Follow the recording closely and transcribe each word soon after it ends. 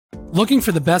Looking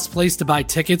for the best place to buy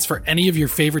tickets for any of your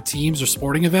favorite teams or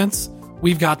sporting events?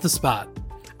 We've got the spot.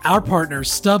 Our partner,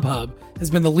 StubHub, has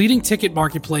been the leading ticket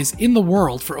marketplace in the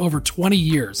world for over 20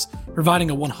 years, providing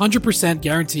a 100%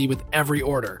 guarantee with every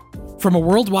order. From a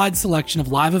worldwide selection of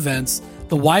live events,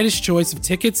 the widest choice of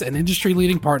tickets and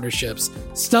industry-leading partnerships,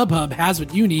 StubHub has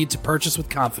what you need to purchase with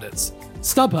confidence.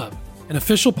 StubHub, an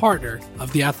official partner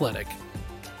of The Athletic.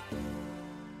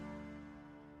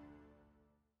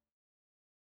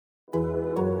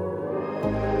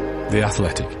 The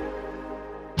Athletic.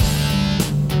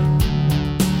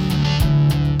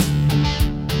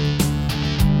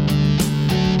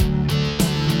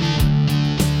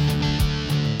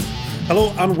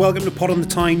 Hello and welcome to Pod on the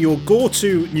Tyne, your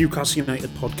go-to Newcastle United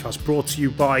podcast brought to you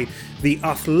by The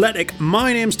Athletic.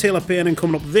 My name's Taylor Payne and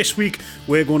coming up this week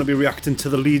we're going to be reacting to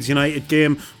the Leeds United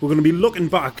game. We're going to be looking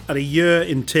back at a year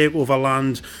in takeover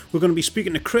land. We're going to be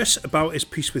speaking to Chris about his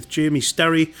piece with Jamie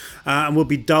Sterry and we'll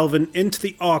be delving into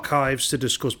the archives to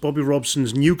discuss Bobby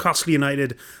Robson's Newcastle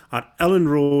United at Ellen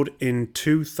Road in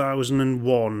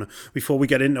 2001. Before we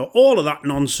get into all of that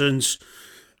nonsense,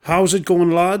 how's it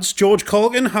going, lads? George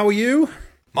Colgan, how are you?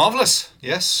 Marvellous.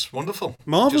 Yes, wonderful.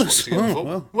 Marvellous.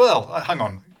 Oh, well, hang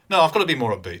on. No, I've got to be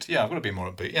more upbeat. Yeah, I've got to be more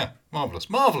upbeat. Yeah, marvellous,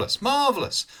 marvellous,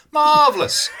 marvellous,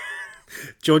 marvellous.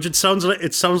 George, it sounds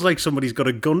like somebody's got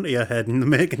a gun to your head and they're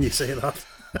making you say that.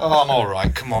 Oh, I'm all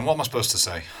right. Come on, what am I supposed to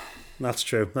say? That's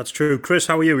true. That's true. Chris,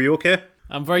 how are you? Are you okay?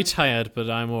 I'm very tired, but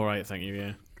I'm all right, thank you.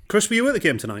 Yeah. Chris, were you at the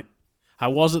game tonight? I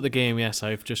was at the game. Yes,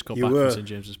 I've just got back from St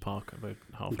James's Park about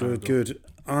half an hour ago. Good.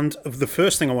 And the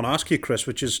first thing I want to ask you, Chris,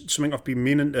 which is something I've been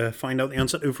meaning to find out the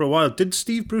answer to for a while, did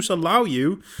Steve Bruce allow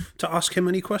you to ask him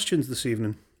any questions this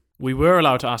evening? We were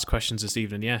allowed to ask questions this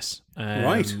evening. Yes,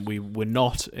 right. We were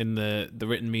not in the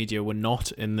written media. Were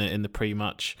not in the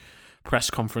pre-match press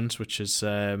conference, which is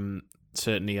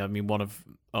certainly. I mean, one of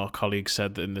our colleagues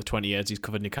said that in the 20 years he's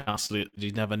covered Newcastle,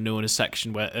 he's never known a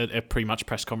section where a pre-match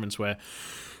press conference where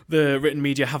the written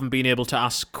media haven't been able to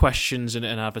ask questions and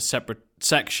have a separate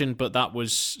section, but that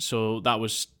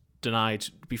was denied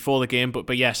before the game.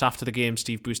 But yes, after the game,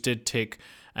 Steve Bruce did take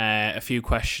a few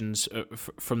questions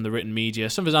from the written media.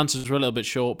 Some of his answers were a little bit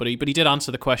short, but he did answer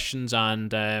the questions,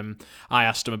 and I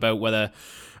asked him about whether,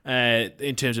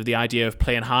 in terms of the idea of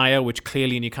playing higher, which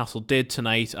clearly Newcastle did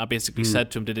tonight. I basically said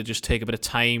to him, did it just take a bit of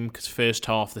time? Because first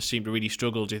half they seemed to really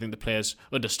struggle. Do you think the players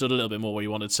understood a little bit more what he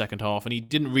wanted second half? And he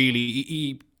didn't really.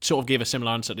 He sort of gave a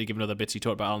similar answer that he gave in other bits. He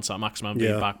talked about Alan Saint-Maximin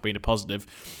being back, being a positive,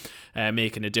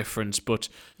 making a difference. But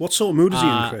what sort of mood is he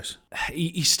in, Chris?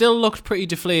 He still looked pretty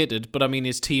deflated. But I mean,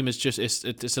 his team is just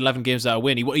it's 11 games without a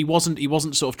win. He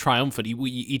wasn't sort of triumphant.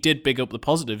 He did big up the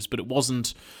positives, but it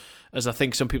wasn't, as I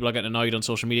think some people are getting annoyed on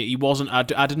social media, he wasn't. I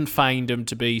didn't find him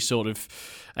to be sort of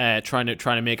trying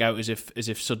to make out as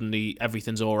if suddenly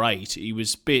everything's all right. He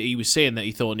was saying that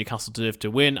he thought Newcastle deserved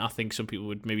to win. I think some people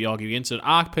would maybe argue against it.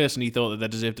 I personally thought that they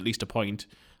deserved at least a point.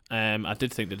 I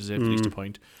did think they deserved at least a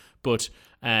point, but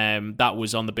that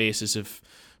was on the basis of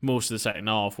most of the second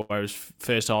half, whereas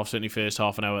first half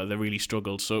an hour, they really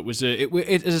struggled. So it was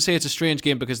as I say, it's a strange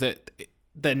game because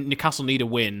then Newcastle need a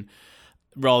win.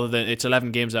 Rather than it's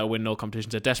 11 games that win, no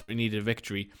competitions, they desperately needed a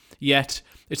victory. Yet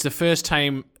it's the first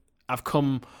time I've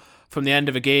come from the end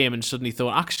of a game and suddenly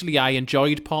thought, actually, I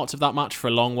enjoyed parts of that match for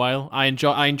a long while. I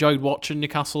enjoyed watching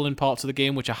Newcastle in parts of the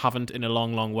game, which I haven't in a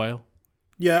long, long while.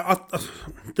 Yeah,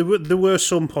 there were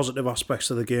some positive aspects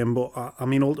of the game, but I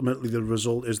mean, ultimately the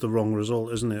result is the wrong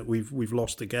result, isn't it? We've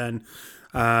lost again,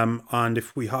 and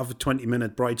if we have a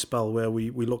 20-minute bright spell where we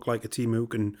look like a team who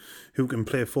can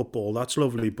play football, that's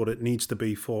lovely. But it needs to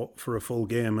be for a full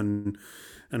game, and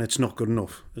it's not good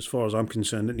enough as far as I'm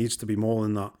concerned. It needs to be more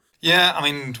than that. Yeah, I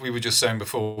mean, we were just saying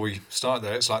before we started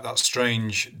there, it's like that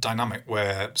strange dynamic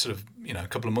where sort of, a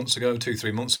couple of months ago,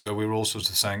 2-3 months ago, we were all sort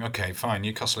of saying, okay, fine,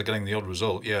 Newcastle are getting the odd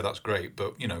result. Yeah, that's great.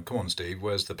 But, come on, Steve,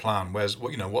 where's the plan?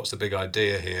 What's the big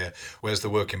idea here? Where's the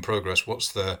work in progress?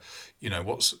 What's the,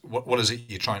 what is it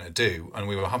you're trying to do? And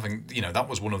we were having, that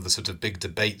was one of the sort of big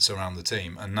debates around the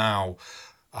team. And now,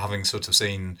 having sort of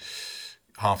seen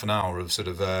half an hour of sort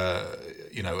of,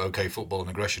 okay football and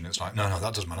aggression, it's like, no,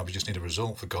 that doesn't matter. We just need a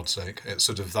result, for God's sake. It's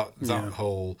sort of that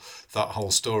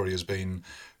whole story has been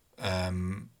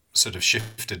sort of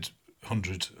shifted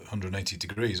 180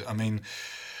 degrees. I mean,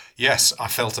 yes, I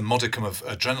felt a modicum of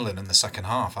adrenaline in the second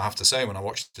half, I have to say, when I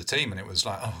watched the team, and it was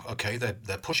like, oh, okay,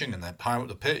 they're pushing and they're higher up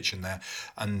the pitch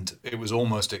and it was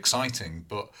almost exciting,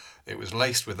 but it was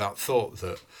laced with that thought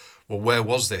that, well, where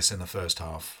was this in the first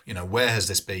half? Where has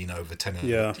this been over 10,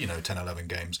 11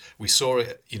 games? We saw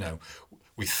it,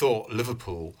 we thought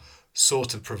Liverpool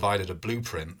sort of provided a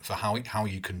blueprint for how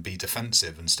you can be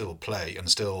defensive and still play and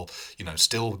still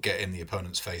get in the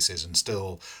opponent's faces and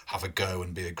still have a go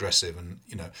and be aggressive, and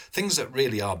things that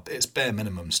really are, it's bare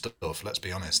minimum stuff, let's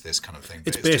be honest, this kind of thing.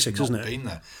 But it's basics, isn't it? Been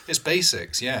there. It's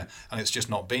basics, yeah, and it's just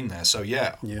not been there. So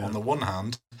yeah, on the one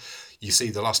hand, you see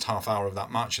the last half hour of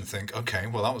that match and think, okay,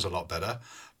 well, that was a lot better,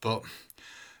 but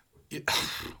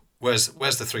where's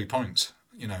the 3 points?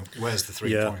 Where's the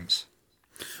 3 points?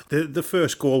 The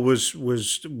first goal was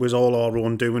all our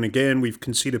own doing again. We've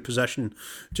conceded possession.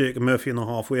 Jacob Murphy on the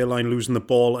halfway line losing the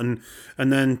ball, and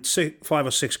then 5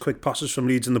 or 6 quick passes from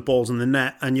Leeds and the ball's in the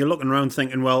net, and you're looking around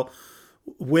thinking, well,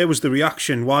 where was the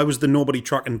reaction? Why was there nobody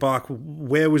tracking back?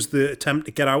 Where was the attempt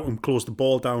to get out and close the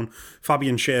ball down?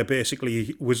 Fabian Schär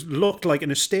basically looked like an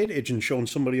estate agent showing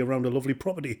somebody around a lovely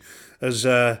property as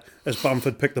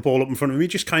Bamford picked the ball up in front of him. He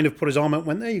just kind of put his arm out and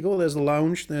went, there you go, there's the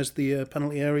lounge, there's the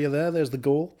penalty area there's the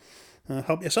goal.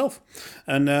 Help yourself.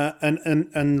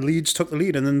 And Leeds took the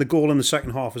lead, and then the goal in the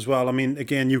second half as well. I mean,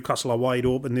 again, Newcastle are wide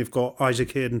open. They've got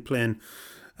Isaac Hayden playing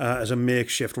as a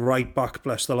makeshift right back,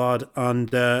 bless the lad,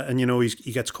 and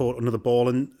he gets caught under the ball,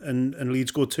 and Leeds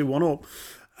go 2-1 up.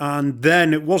 And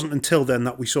then it wasn't until then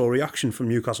that we saw a reaction from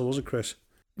Newcastle, was it, Chris?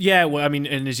 Yeah, well, I mean,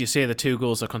 and as you say, the 2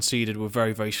 goals that conceded were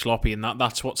very, very sloppy, and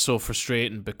that's what's so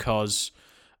frustrating, because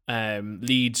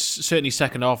Leeds, certainly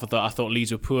second half, I thought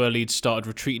Leeds were poor. Leeds started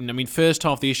retreating. I mean, first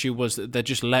half, the issue was that they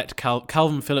just let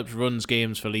Calvin Phillips runs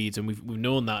games for Leeds, and we've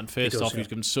known that. And first half, he was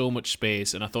given so much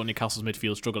space, and I thought Newcastle's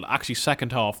midfield struggled. Actually,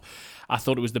 second half, I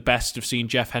thought it was the best I've seen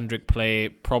Jeff Hendrick play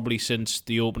probably since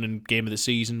the opening game of the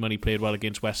season when he played well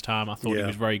against West Ham. I thought he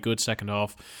was very good second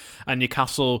half. And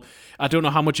Newcastle, I don't know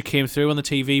how much it came through on the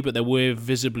TV, but they were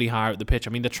visibly higher at the pitch. I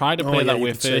mean, they tried to play that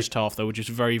way first half, though, which was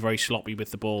very, very sloppy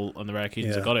with the ball on the rare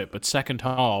occasions they got it. But second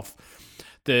half,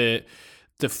 the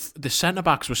centre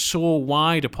backs were so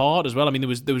wide apart as well. I mean,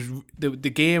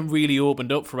 the game really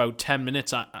opened up for about 10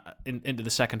 minutes into the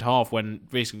second half when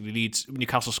basically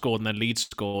Newcastle scored and then Leeds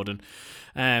scored.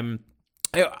 And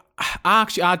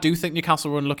I do think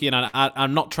Newcastle were unlucky, and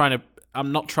I'm not trying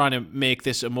to make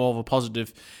this a more of a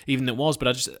positive, even than it was, but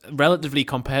I just, relatively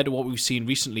compared to what we've seen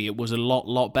recently, it was a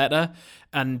lot better.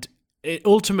 And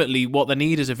ultimately, what they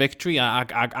need is a victory. I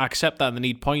accept that, and they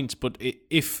need points, but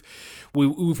if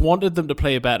we've wanted them to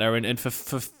play better, and for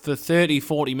 30,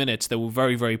 40 minutes, they were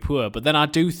very, very poor. But then I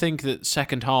do think that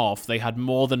second half, they had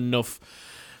more than enough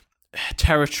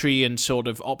territory and sort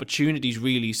of opportunities,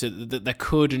 really, so that they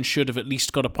could and should have at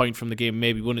least got a point from the game,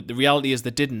 maybe won it. The reality is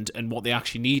they didn't, and what they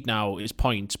actually need now is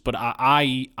points. But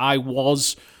I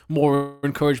was more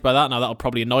encouraged by that. Now, that'll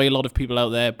probably annoy a lot of people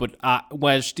out there, but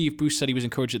whereas Steve Bruce said he was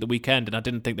encouraged at the weekend, and I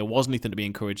didn't think there was anything to be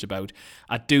encouraged about,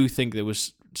 I do think there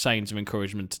was signs of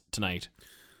encouragement tonight.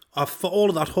 For all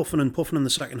of that huffing and puffing in the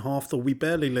second half, though, we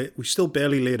still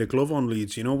barely laid a glove on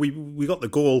Leeds. We got the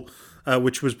goal,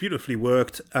 which was beautifully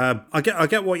worked. I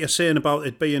get what you're saying about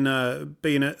it being a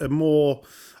more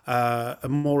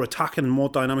attacking and more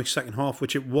dynamic second half,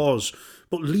 which it was.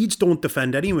 But Leeds don't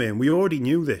defend anyway, and we already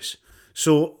knew this.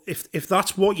 So if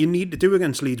that's what you need to do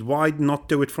against Leeds, why not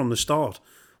do it from the start?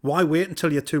 Why wait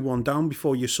until you're 2-1 down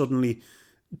before you suddenly,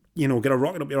 get a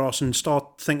rocket up your arse and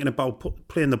start thinking about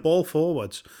playing the ball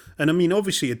forwards? And I mean,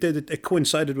 obviously it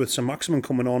coincided with St Maximin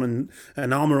coming on and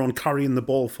Almiron carrying the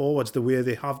ball forwards the way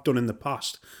they have done in the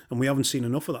past, and we haven't seen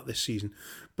enough of that this season.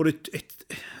 But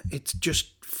it's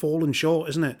just fallen short,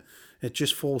 isn't it? It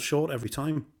just falls short every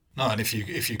time. No, and if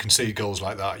you concede goals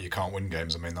like that, you can't win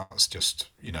games. I mean, that's just,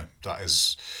 that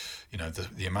is,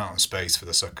 the amount of space for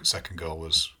the second goal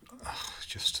was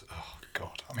just, oh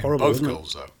God. I mean, horrible,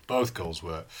 both goals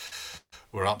were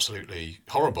absolutely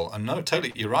horrible. And no,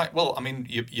 totally, you're right. Well, I mean,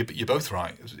 you're both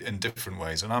right in different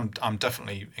ways, and I'm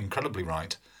definitely incredibly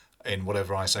right in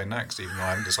whatever I say next, even though I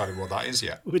haven't decided what that is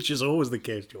yet. Which is always the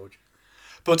case, George.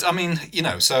 But I mean,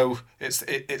 so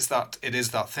it is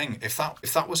that thing. If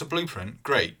that was a blueprint,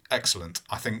 great, excellent.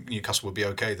 I think Newcastle would be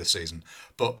okay this season.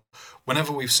 But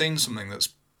whenever we've seen something that's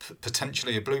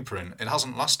potentially a blueprint, it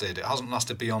hasn't lasted. It hasn't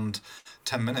lasted beyond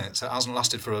 10 minutes. It hasn't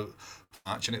lasted for a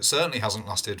match, and it certainly hasn't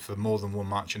lasted for more than one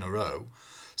match in a row.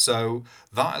 So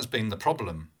that has been the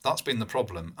problem. That's been the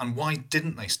problem. And why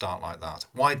didn't they start like that?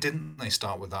 Why didn't they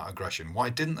start with that aggression? Why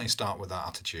didn't they start with that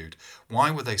attitude?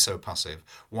 Why were they so passive?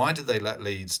 Why did they let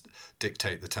Leeds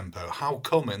dictate the tempo? How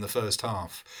come in the first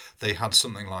half they had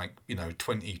something like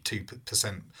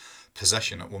 22%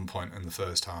 possession at one point in the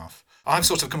first half? I've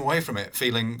sort of come away from it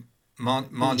feeling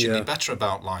marginally better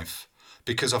about life,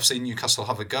 because I've seen Newcastle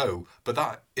have a go, but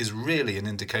that is really an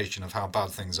indication of how bad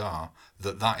things are,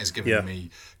 that is giving me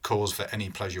cause for any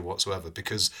pleasure whatsoever,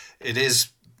 because it is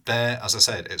as I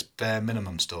said, it's bare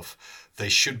minimum stuff. They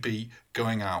should be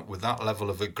going out with that level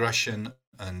of aggression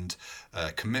and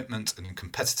commitment and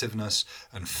competitiveness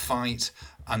and fight.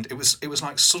 And it was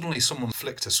like suddenly someone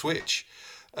flicked a switch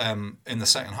in the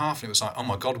second half, and it was like, oh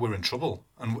my God, we're in trouble,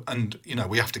 and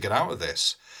we have to get out of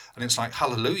this. And it's like,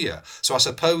 hallelujah. So I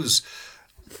suppose,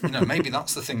 maybe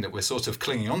that's the thing that we're sort of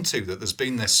clinging on to, that there's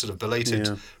been this sort of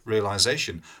belated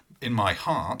realisation. In my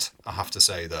heart, I have to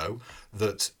say, though,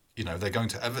 that, they're going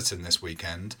to Everton this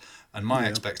weekend, and my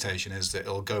expectation is that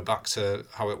it'll go back to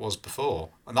how it was before.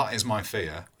 And that is my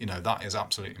fear. That is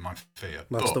absolutely my fear.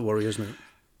 That's the worry, isn't it?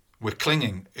 We're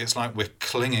clinging. It's like we're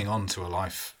clinging onto a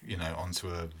life,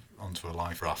 onto a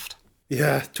life raft.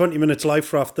 Yeah, 20 minutes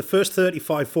life raft. The first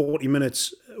 35, 40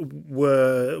 minutes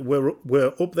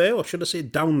were up there, or should I say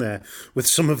down there, with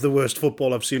some of the worst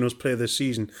football I've seen us play this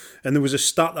season. And there was a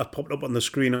stat that popped up on the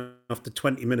screen after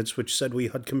 20 minutes which said we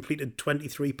had completed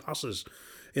 23 passes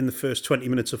in the first 20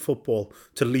 minutes of football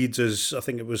to Leeds' I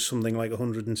think it was something like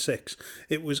 106.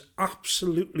 It was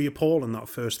absolutely appalling, that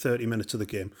first 30 minutes of the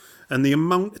game. And the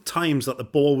amount of times that the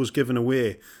ball was given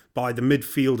away by the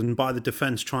midfield and by the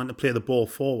defence trying to play the ball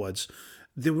forwards,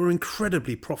 they were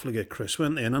incredibly profligate, Chris,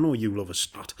 weren't they? And I know you love a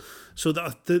stat. So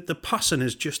the passing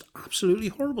is just absolutely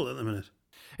horrible at the minute.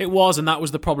 It was, and that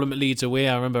was the problem at Leeds away.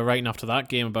 I remember writing after that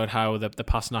game about how the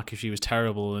passing accuracy was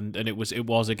terrible, and it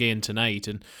was again tonight.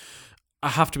 And I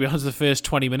have to be honest, the first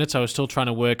 20 minutes I was still trying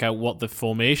to work out what the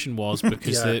formation was,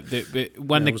 because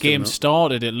when the game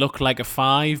started it looked like a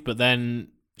 5, but then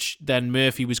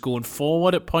Murphy was going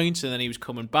forward at points, and then he was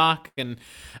coming back, and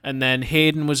then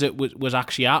Hayden was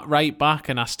actually at right back,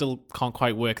 and I still can't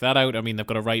quite work that out. I mean, they've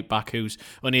got a right back who's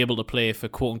unable to play for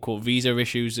quote unquote visa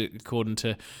issues, according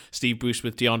to Steve Bruce,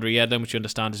 with DeAndre Yedlin, which you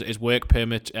understand his work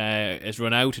permit has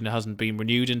run out and it hasn't been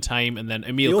renewed in time, and then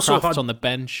Emil Kraft's on the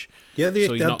bench. Yeah,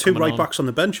 they had 2 right backs on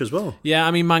the bench as well. Yeah,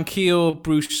 I mean, Manquillo,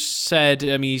 Bruce said,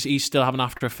 he's still having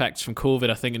after effects from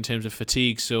COVID, I think, in terms of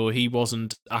fatigue, so he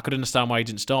wasn't. I could understand why he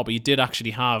didn't start, but he did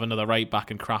actually have another right back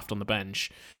and Kraft on the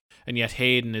bench, and yet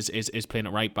Hayden is playing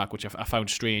at right back, which I found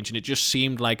strange. And it just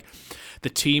seemed like the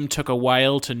team took a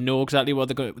while to know exactly what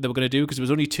they were going to do, because there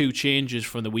was only 2 changes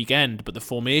from the weekend, but the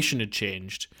formation had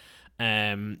changed.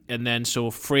 And then so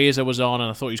Fraser was on,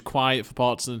 and I thought he was quiet for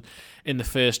parts in the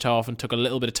first half and took a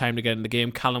little bit of time to get in the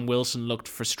game. Callum Wilson looked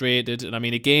frustrated, and I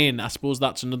mean, again, I suppose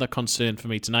that's another concern for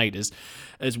me tonight, is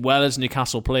as well as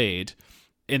Newcastle played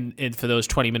in for those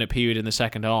 20-minute period in the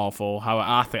second half, or how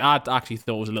I actually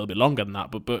thought it was a little bit longer than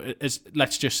that, but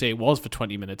let's just say it was for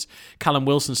 20 minutes. Callum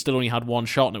Wilson still only had 1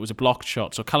 shot, and it was a blocked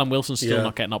shot, so Callum Wilson's still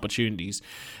not getting opportunities.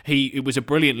 It was a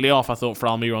brilliant layoff, I thought, for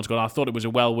Almiron's goal. I thought it was a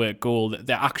well-worked goal.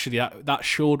 That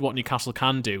showed what Newcastle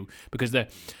can do, because they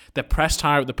pressed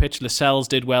higher up the pitch. Lascelles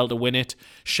did well to win it.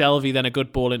 Shelvey then a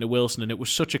good ball into Wilson, and it was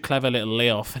such a clever little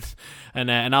layoff. And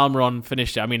Almiron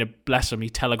finished it. I mean, bless him, he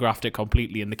telegraphed it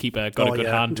completely, and the keeper got a good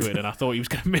hand to it. And I thought he was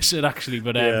going to miss it, actually.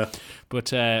 But that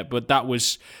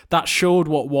showed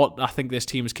what I think this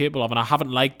team is capable of. And I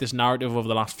haven't liked this narrative over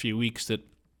the last few weeks that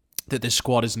this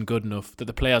squad isn't good enough, that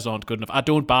the players aren't good enough. I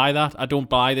don't buy that. I don't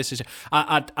buy this.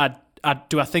 I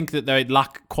think that they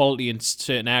lack quality in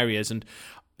certain areas, and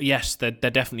yes, they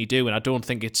definitely do, and I don't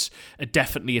think it's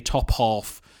definitely a top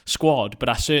half squad, but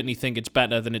I certainly think it's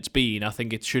better than it's been. I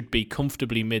think it should be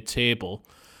comfortably mid-table,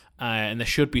 and they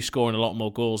should be scoring a lot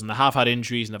more goals, and they have had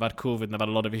injuries, and they've had COVID, and they've had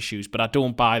a lot of issues, but I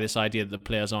don't buy this idea that the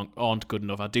players aren't good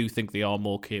enough. I do think they are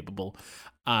more capable,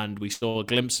 and we saw a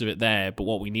glimpse of it there, but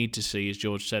what we need to see, as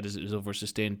George said, is over a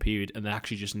sustained period, and they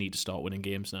actually just need to start winning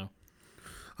games now.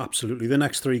 Absolutely. The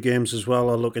next 3 games as well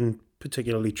are looking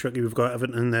particularly tricky. We've got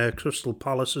Everton there, Crystal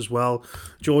Palace as well.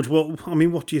 George,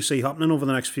 what do you see happening over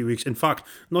the next few weeks? In fact,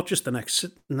 not just the next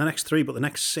 3, but the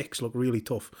next 6 look really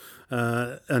tough.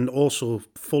 And also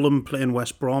Fulham playing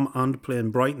West Brom and playing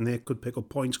Brighton. They could pick up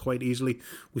points quite easily.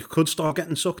 We could start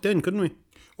getting sucked in, couldn't we?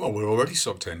 Well, we're already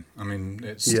sucked in. I mean,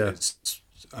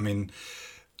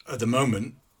 at the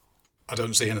moment, I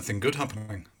don't see anything good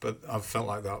happening, but I've felt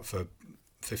like that for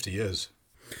 50 years.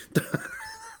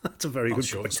 That's a very good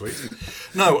short point. And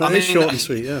sweet. No, that is short and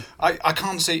sweet. Yeah, I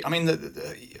can't see. I mean,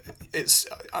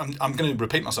 I'm going to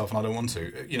repeat myself, and I don't want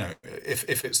to.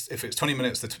 If it's 20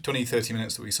 minutes, the 20-30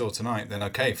 minutes that we saw tonight, then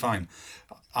okay, fine.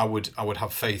 I would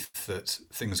have faith that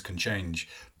things can change,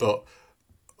 but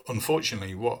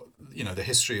unfortunately, what the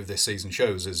history of this season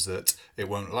shows is that it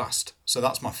won't last. So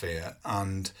that's my fear.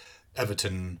 And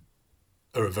Everton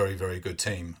are a very, very good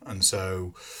team, and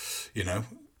so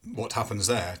what happens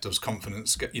there? Does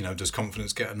confidence get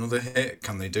another hit?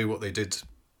 Can they do what they did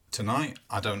tonight?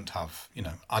 I don't have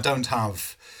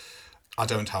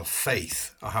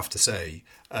faith, I have to say.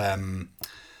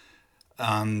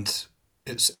 and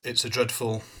it's a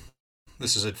dreadful.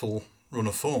 This is a full run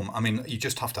of form. I mean, you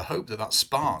just have to hope that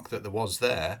spark that there was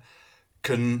there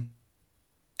can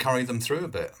carry them through a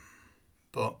bit,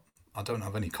 but I don't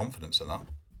have any confidence in that.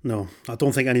 No, I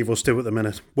don't think any of us do at the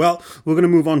minute. Well, we're going to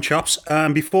move on, chaps.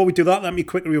 Before we do that, let me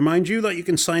quickly remind you that you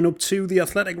can sign up to The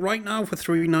Athletic right now for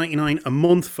 $3.99 a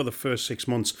month for the first 6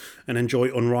 months and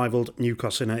enjoy unrivaled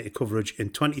Newcastle United coverage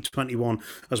in 2021,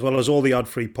 as well as all the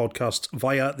ad-free podcasts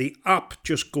via the app.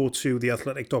 Just go to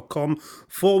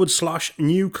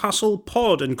theathletic.com/Newcastle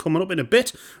pod. And coming up in a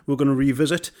bit, we're going to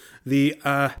revisit the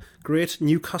great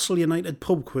Newcastle United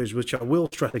pub quiz, which I will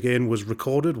stress again was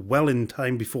recorded well in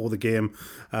time before the game,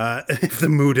 if the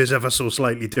mood is ever so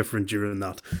slightly different during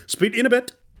that. Speak to you in a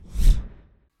bit.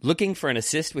 Looking for an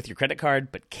assist with your credit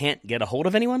card but can't get a hold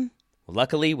of anyone? Well,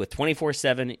 luckily, with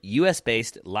 24/7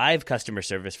 US-based live customer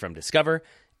service from Discover,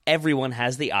 everyone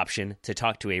has the option to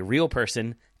talk to a real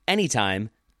person anytime,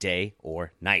 day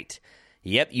or night.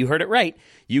 Yep, you heard it right.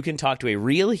 You can talk to a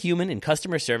real human in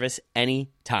customer service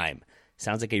anytime.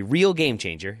 Sounds like a real game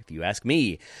changer, if you ask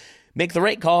me. Make the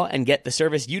right call and get the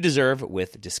service you deserve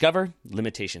with Discover.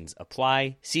 Limitations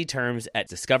apply. See terms at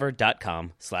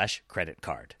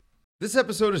discover.com/creditcard. This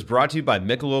episode is brought to you by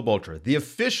Michelob Ultra, the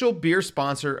official beer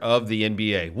sponsor of the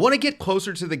NBA. Want to get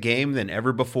closer to the game than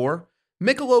ever before?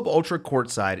 Michelob Ultra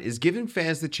Courtside is giving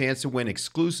fans the chance to win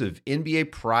exclusive NBA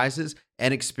prizes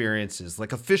and experiences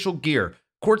like official gear,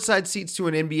 courtside seats to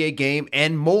an NBA game,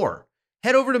 and more.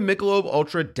 Head over to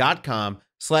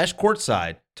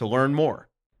MichelobUltra.com/courtside to learn more.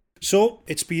 So,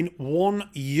 it's been 1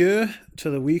 year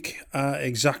to the week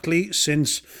exactly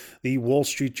since the Wall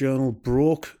Street Journal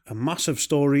broke a massive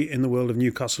story in the world of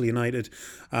Newcastle United,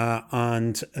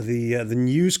 and the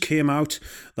news came out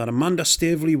that Amanda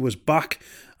Staveley was back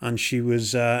and she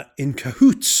was in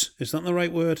cahoots. Is that the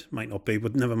right word? Might not be,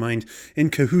 but never mind. In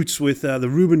cahoots with the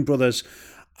Reuben brothers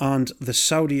and the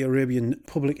Saudi Arabian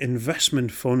Public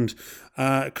Investment Fund.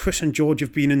 Chris and George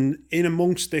have been in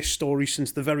amongst this story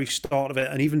since the very start of it,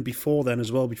 and even before then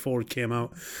as well, before it came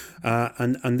out.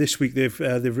 And this week they've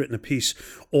written a piece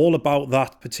all about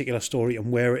that particular story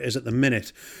and where it is at the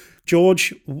minute.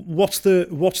 George, what's the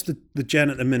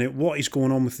gen at the minute? What is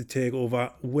going on with the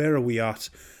takeover? Where are we at?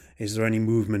 Is there any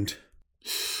movement?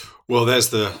 Well, there's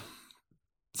the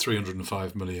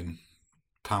 £305 million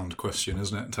question,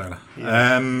 isn't it, Taylor?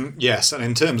 Yeah. Yes, and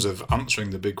in terms of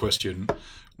answering the big question,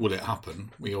 will it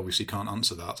happen? We obviously can't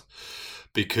answer that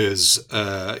because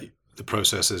the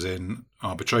process is in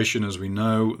arbitration, as we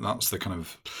know. That's the kind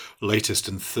of latest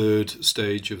and third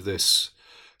stage of this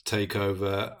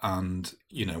takeover, and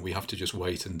we have to just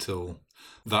wait until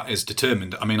that is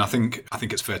determined. I mean, I think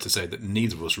it's fair to say that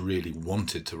neither of us really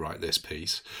wanted to write this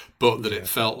piece, but that it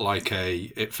felt like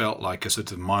a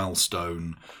sort of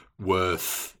milestone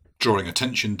worth drawing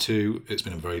attention to. It's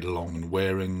been a very long and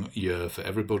wearing year for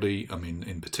everybody. I mean,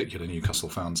 in particular Newcastle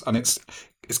fans, and it's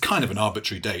kind of an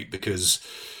arbitrary date because,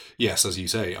 yes, as you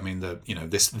say, I mean,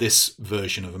 this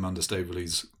version of Amanda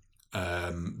Staveley's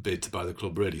bid to buy the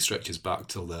club really stretches back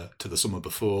to the summer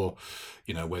before,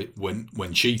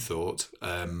 when she thought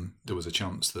there was a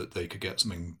chance that they could get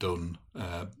something done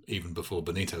even before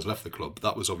Benitez left the club.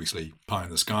 That was obviously pie in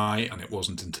the sky, and it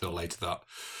wasn't until later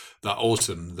that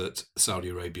autumn that Saudi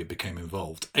Arabia became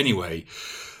involved. Anyway,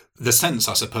 the sense,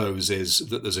 I suppose, is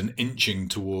that there's an inching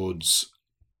towards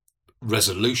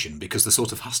resolution because there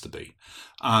sort of has to be,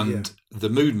 and the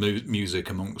mood music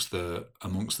amongst the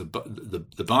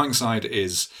buying side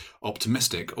is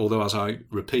optimistic. Although, as I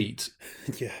repeat,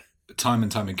 time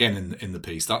and time again in the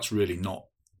piece, that's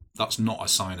not a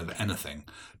sign of anything,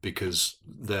 because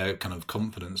their kind of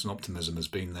confidence and optimism has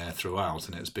been there throughout,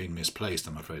 and it's been misplaced,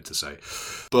 I'm afraid to say.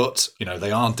 But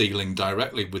they are dealing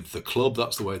directly with the club.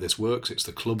 That's the way this works. It's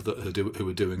the club who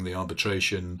are doing the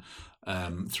arbitration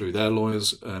through their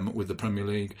lawyers with the Premier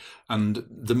League, and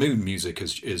the mood music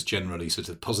is generally sort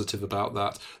of positive about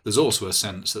that. There's also a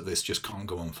sense that this just can't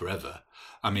go on forever.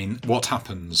 I mean, what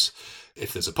happens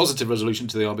if there's a positive resolution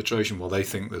to the arbitration? Well, they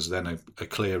think there's then a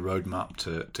clear roadmap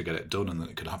to get it done, and that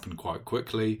it could happen quite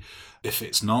quickly. If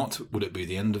it's not, would it be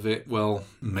the end of it? Well,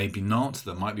 maybe not.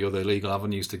 There might be other legal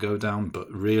avenues to go down,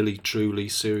 but really, truly,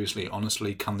 seriously,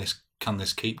 honestly, can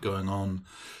this keep going on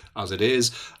as it is?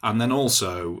 And then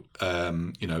also,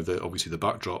 obviously the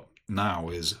backdrop now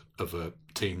is of a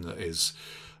team that is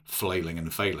flailing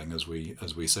and failing, as we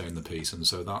say in the piece, and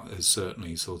so that has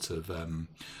certainly sort of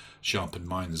sharpened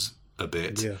minds a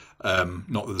bit. Not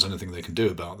that there's anything they can do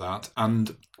about that.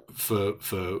 And for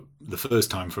the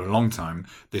first time for a long time,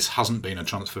 this hasn't been a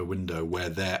transfer window where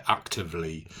they're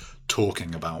actively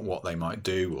talking about what they might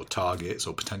do or targets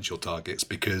or potential targets,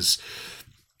 because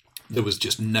there was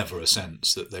just never a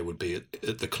sense that they would be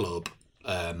at the club,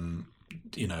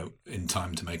 in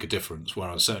time to make a difference.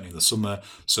 Whereas certainly in the summer,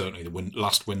 certainly the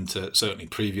last winter, certainly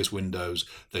previous windows,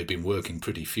 they've been working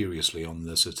pretty furiously on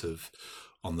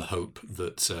the hope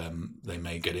that they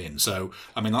may get in. So,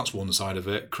 I mean, that's one side of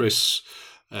it. Chris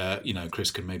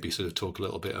can maybe sort of talk a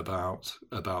little bit about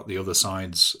the other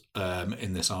sides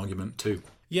in this argument too.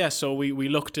 Yeah, so we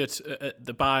looked at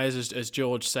the buyers, as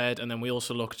George said, and then we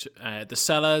also looked at the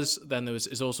sellers. Then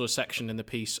is also a section in the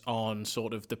piece on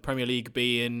sort of the Premier League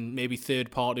being maybe third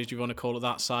parties, if you want to call it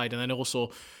that side, and then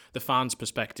also the fans'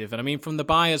 perspective. And I mean, from the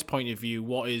buyers' point of view,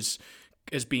 what has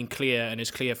been clear and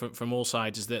is clear from all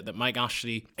sides is that Mike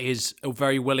Ashley is a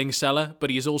very willing seller, but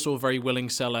he is also a very willing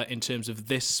seller in terms of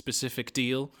this specific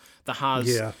deal. There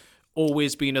has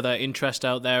always been other interest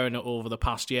out there, and over the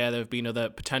past year there have been other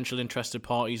potential interested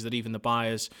parties that even the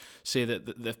buyers say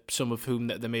that some of whom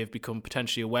that they may have become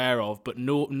potentially aware of, but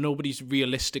nobody's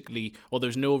realistically, or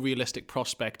there's no realistic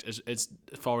prospect as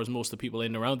far as most of the people in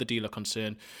and around the deal are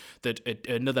concerned, that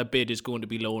another bid is going to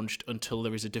be launched until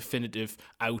there is a definitive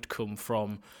outcome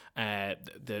from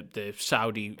the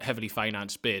Saudi heavily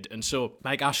financed bid. And so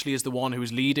Mike Ashley is the one who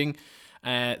is leading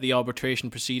the arbitration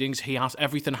proceedings.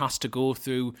 Everything has to go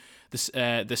through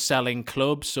the selling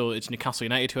club. So it's Newcastle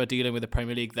United who are dealing with the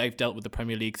Premier League. They've dealt with the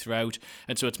Premier League throughout,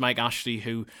 and so it's Mike Ashley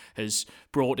who has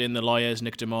brought in the lawyers.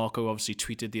 Nick DeMarco obviously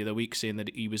tweeted the other week saying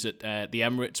that he was at the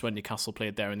Emirates when Newcastle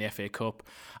played there in the FA Cup.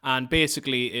 And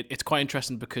basically it's quite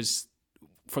interesting because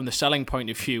from the selling point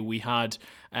of view, we've had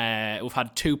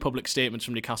two public statements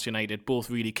from Newcastle United, both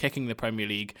really kicking the Premier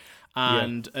League,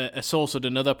 and a source at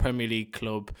another Premier League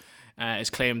club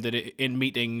has claimed that in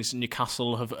meetings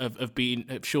Newcastle have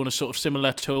shown a sort of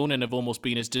similar tone and have almost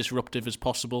been as disruptive as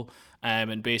possible,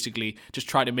 and basically just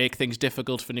try to make things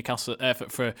difficult for Newcastle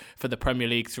for the Premier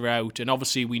League throughout. And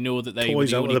obviously we know that they were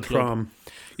the only club. Prom.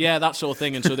 Yeah, that sort of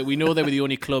thing. And so that we know they were the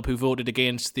only club who voted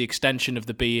against the extension of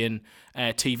the beIN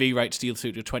TV rights deal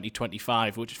through to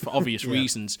 2025, which is for obvious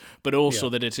reasons, but also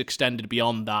that it's extended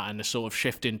beyond that and a sort of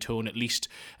shift in tone, at least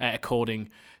according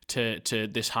to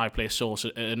this high place source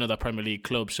at another Premier League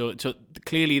club. So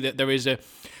clearly that there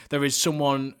is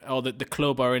someone, or that the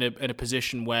club are in a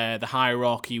position where the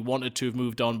hierarchy wanted to have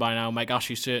moved on by now. Mike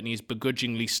Ashley certainly is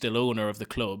begrudgingly still owner of the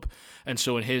club, and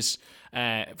so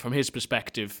from his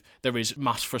perspective, there is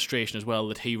mass frustration as well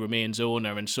that he remains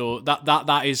owner. And so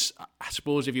that is, I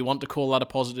suppose, if you want to call that a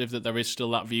positive, that there is still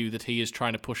that view that he is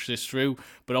trying to push this through.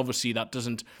 But obviously that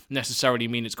doesn't necessarily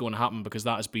mean it's going to happen, because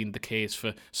that has been the case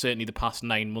for certainly the past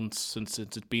 9 months since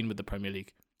it's been with the Premier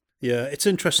League. Yeah, it's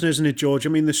interesting, isn't it, George? I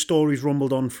mean, the story's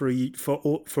rumbled on for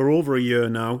over a year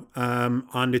now,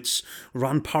 and it's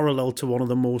ran parallel to one of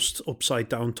the most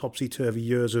upside-down, topsy-turvy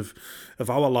years of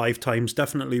our lifetimes,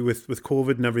 definitely with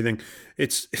COVID and everything.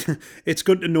 It's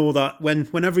good to know that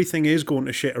when everything is going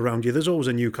to shit around you, there's always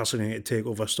a Newcastle United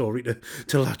takeover story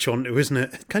to latch onto, isn't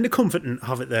it? Kind of comforting to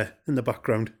have it there in the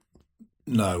background.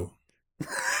 No.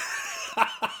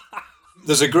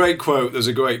 There's a great quote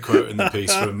in the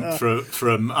piece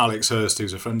from Alex Hurst,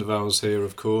 who's a friend of ours here,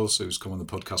 of course, who's come on the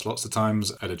podcast lots of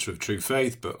times, editor of True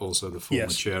Faith, but also the former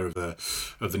chair of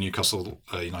the Newcastle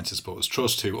United Supporters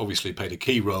Trust, who obviously played a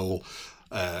key role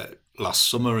last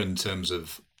summer in terms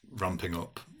of ramping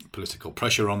up political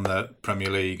pressure on the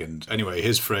Premier League. And anyway,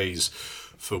 his phrase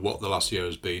for what the last year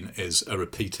has been is a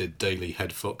repeated daily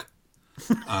head fuck.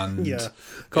 And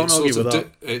can't argue with that.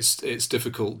 It's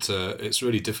difficult. It's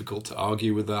really difficult to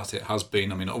argue with that. It has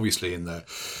been. I mean, obviously in the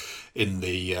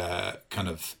kind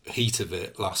of heat of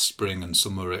it last spring and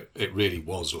summer, it really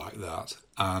was like that.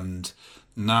 And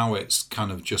now it's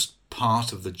kind of just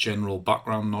part of the general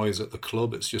background noise at the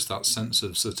club. It's just that sense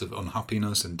of sort of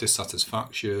unhappiness and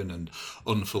dissatisfaction and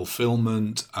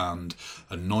unfulfillment and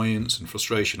annoyance and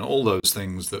frustration, all those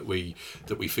things that we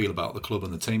feel about the club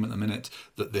and the team at the minute,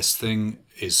 that this thing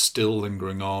is still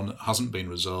lingering on, hasn't been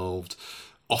resolved,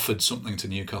 offered something to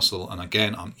Newcastle. And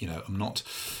again,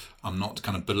 I'm not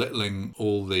kind of belittling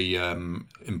all the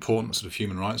important sort of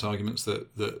human rights arguments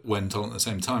that went on at the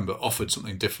same time, but offered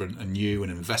something different and new,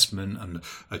 an investment and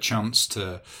a chance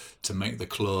to make the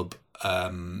club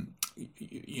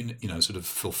sort of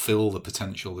fulfill the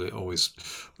potential that it always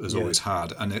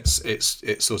had. And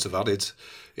it's sort of added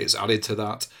to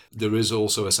that. There is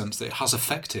also a sense that it has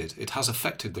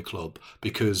affected the club,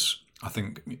 because I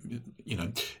think,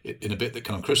 in a bit that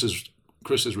kind of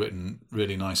Chris has written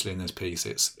really nicely in this piece,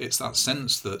 it's that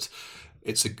sense that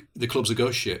the club's a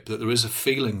ghost ship, that there is a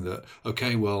feeling that,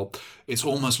 okay, well, it's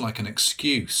almost like an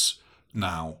excuse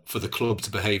now for the club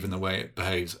to behave in the way it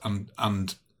behaves,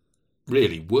 and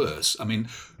really worse. I mean,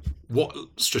 what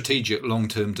strategic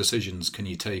long-term decisions can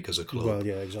you take as a club? Well,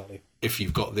 yeah, exactly. If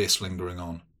you've got this lingering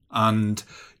on, and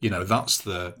that's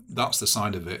the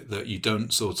side of it that you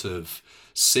don't sort of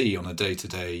see on a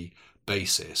day-to-day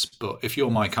basis. But if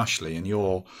you're Mike Ashley and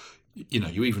you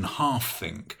even half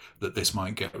think that this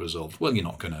might get resolved, well, you're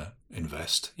not going to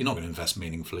invest. You're not going to invest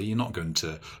meaningfully. You're not going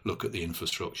to look at the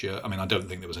infrastructure. I mean, I don't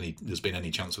think there's been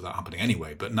any chance of that happening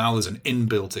anyway. But now there's an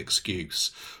inbuilt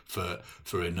excuse for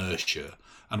inertia,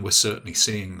 and we're certainly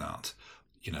seeing that,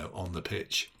 on the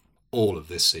pitch. All of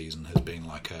this season has been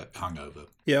like a hangover.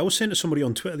 Yeah, I was saying to somebody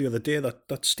on Twitter the other day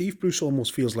that Steve Bruce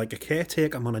almost feels like a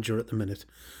caretaker manager at the minute.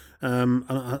 And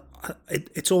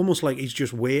it's almost like he's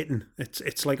just waiting.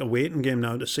 It's like a waiting game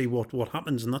now to see what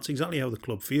happens, and that's exactly how the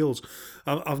club feels.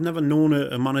 I've never known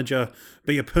a manager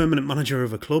be a permanent manager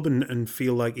of a club and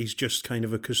feel like he's just kind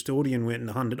of a custodian waiting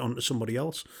to hand it on to somebody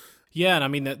else. Yeah, and I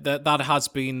mean that has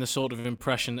been the sort of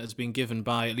impression that has been given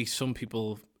by at least some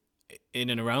people in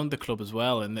and around the club as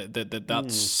well, and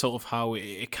that's sort of how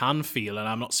it can feel. And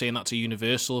I'm not saying that's a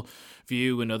universal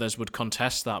view, and others would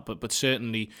contest that, but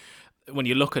certainly when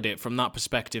you look at it from that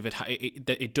perspective,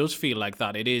 it does feel like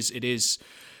that. It is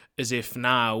as if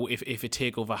now, if a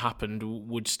takeover happened,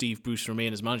 would Steve Bruce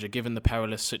remain as manager, given the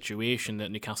perilous situation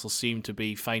that Newcastle seem to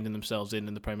be finding themselves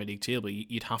in the Premier League table?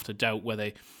 You'd have to doubt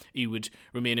whether he would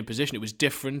remain in position. It was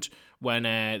different when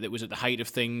it was at the height of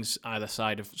things, either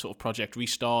side of sort of Project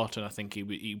Restart, and I think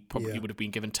he probably would have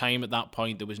been given time at that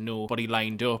point. There was nobody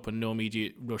lined up and no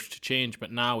immediate rush to change,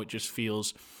 but now it just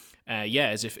feels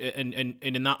as if, and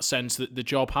in that sense, that the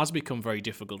job has become very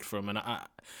difficult for him. And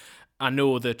I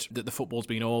know that the football's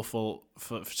been awful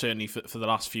certainly for the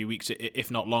last few weeks,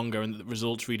 if not longer, and the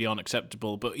results really aren't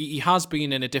acceptable. But he has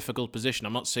been in a difficult position.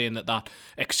 I'm not saying that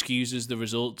excuses the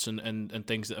results and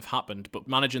things that have happened, but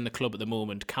managing the club at the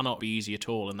moment cannot be easy at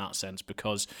all in that sense,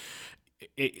 because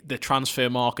the transfer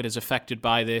market is affected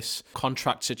by this.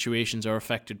 Contract situations are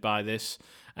affected by this.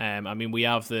 I mean, we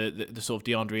have the sort of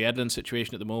DeAndre Edlin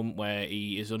situation at the moment, where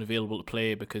he is unavailable to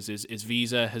play because his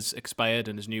visa has expired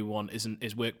and his new one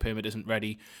his work permit isn't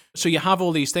ready. So you have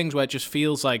all these things where it just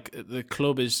feels like the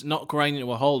club is not grinding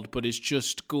to a halt, but is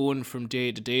just going from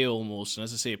day to day almost. And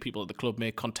as I say, people at the club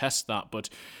may contest that, but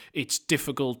it's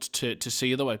difficult to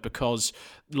see otherwise, because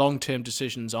long-term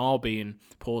decisions are being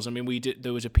paused. I mean,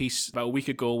 there was a piece about a week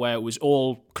ago where it was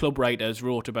all club writers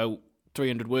wrote about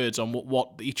 300 words on what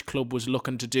each club was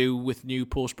looking to do with new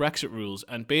post-Brexit rules,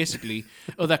 and basically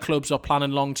other clubs are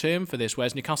planning long-term for this,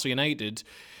 whereas Newcastle United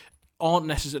aren't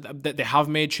necessarily. They have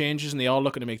made changes and they are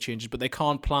looking to make changes, but they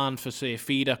can't plan for, say,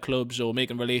 feeder clubs or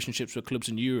making relationships with clubs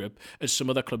in Europe as some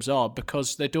other clubs are,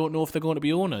 because they don't know if they're going to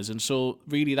be owners, and so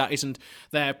really that isn't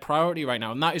their priority right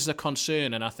now, and that is the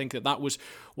concern. And I think that was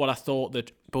what I thought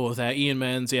that both Ian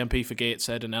Mearns, the MP for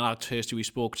Gateshead, and Alex Hurst, who we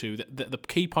spoke to, the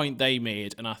key point they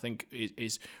made, and I think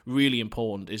is really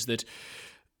important, is that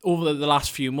over the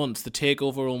last few months, the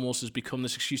takeover almost has become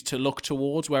this excuse to look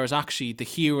towards, whereas actually the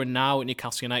here and now at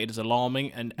Newcastle United is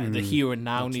alarming, and the here and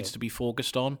now needs to be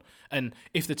focused on. And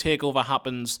if the takeover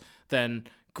happens, then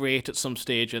great at some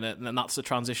stage, and that's the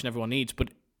transition everyone needs. But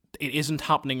it isn't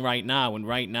happening right now, and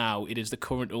right now it is the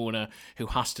current owner who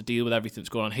has to deal with everything that's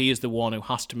going on. He is the one who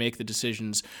has to make the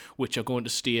decisions which are going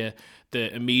to steer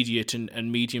the immediate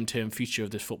and medium-term future of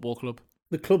this football club.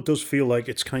 The club does feel like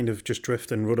it's kind of just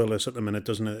drifting rudderless at the minute,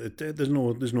 doesn't it? There's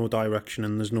no direction,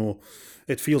 and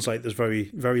it feels like there's very,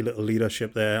 very little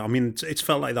leadership there. I mean, it's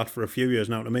felt like that for a few years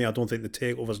now to me. I don't think the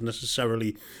takeover is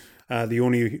necessarily the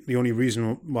only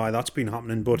reason why that's been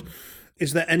happening. But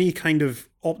is there any kind of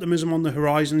optimism on the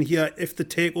horizon here? If the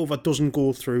takeover doesn't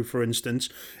go through, for instance,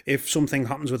 if something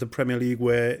happens with the Premier League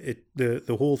where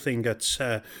the whole thing gets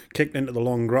kicked into the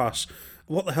long grass,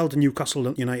 what the hell do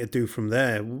Newcastle United do from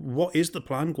there? What is the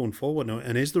plan going forward,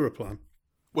 and is there a plan?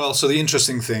 Well, so the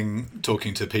interesting thing,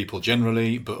 talking to people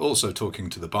generally, but also talking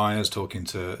to the buyers, talking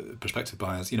to prospective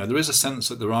buyers, there is a sense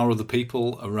that there are other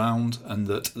people around, and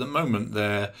that at the moment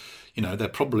they're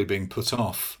probably being put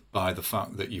off by the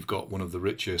fact that you've got one of the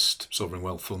richest sovereign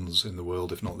wealth funds in the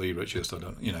world, if not the richest,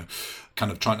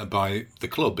 kind of trying to buy the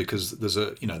club, because there's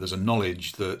a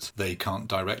knowledge that they can't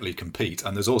directly compete.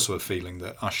 And there's also a feeling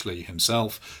that Ashley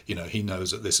himself, he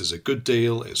knows that this is a good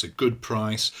deal, it's a good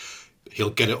price,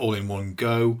 he'll get it all in one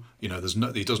go, he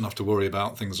doesn't have to worry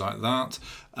about things like that.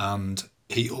 And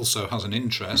he also has an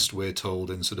interest, we're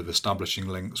told, in sort of establishing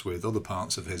links with other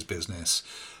parts of his business,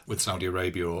 with Saudi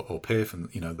Arabia or PIF, and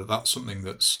that's something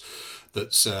that's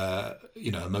that's a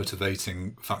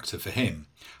motivating factor for him.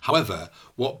 However,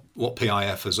 what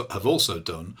PIF have also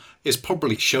done is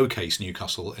probably showcase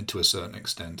Newcastle to a certain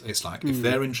extent. It's like, if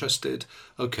they're interested,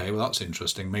 okay, well, that's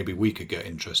interesting. Maybe we could get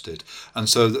interested. And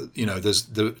so,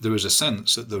 there is a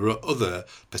sense that there are other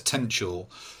potential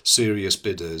serious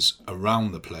bidders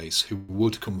around the place who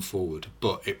would come forward,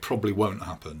 but it probably won't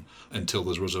happen until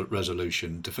there's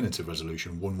definitive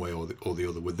resolution, one way or the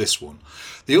other with this one.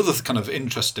 The other kind of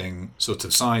interesting sort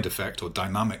of side effect or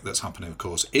dynamic that's happening, of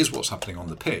course, is what's happening on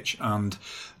the pitch. And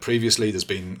previously there's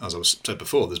been, as I said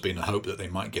before, there's been a hope that they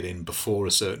might get in before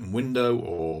a certain window,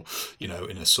 or in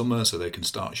a summer, so they can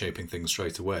start shaping things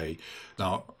straight away.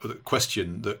 Now, the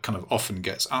question that kind of often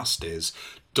gets asked is,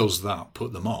 does that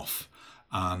put them off?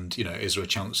 And, is there a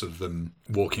chance of them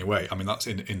walking away? I mean, that's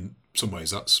in some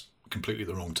ways, that's completely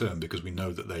the wrong term, because we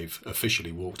know that they've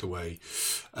officially walked away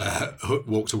from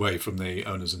the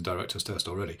owners and directors test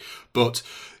already. But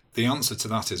the answer to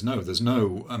that is no. There's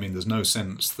no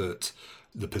sense that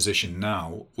the position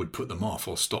now would put them off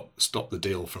or stop the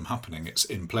deal from happening. It's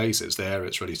in place, it's there,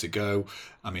 it's ready to go.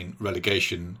 I mean,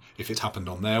 relegation, if it happened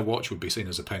on their watch, would be seen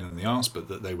as a pain in the arse, but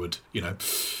that they would,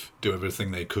 do everything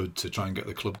they could to try and get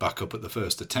the club back up at the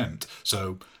first attempt.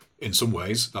 So in some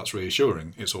ways, that's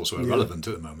reassuring. It's also irrelevant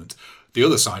at the moment. The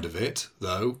other side of it,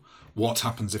 though, what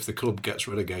happens if the club gets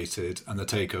relegated and the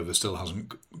takeover still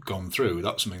hasn't gone through?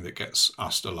 That's something that gets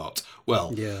asked a lot.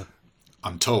 Well,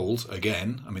 I'm told,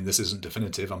 again, this isn't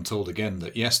definitive, I'm told again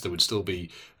that yes, there would still be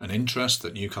an interest,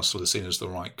 that Newcastle is seen as the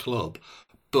right club,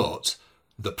 but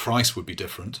the price would be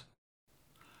different.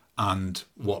 And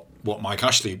what Mike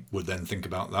Ashley would then think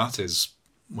about that is,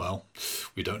 well,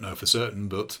 we don't know for certain,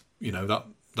 but,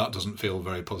 that doesn't feel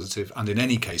very positive. And in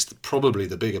any case, probably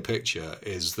the bigger picture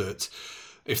is that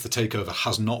if the takeover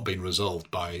has not been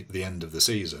resolved by the end of the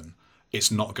season,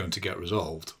 it's not going to get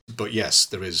resolved. But yes,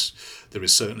 there is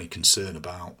certainly concern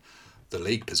about the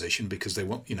league position, because they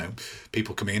want,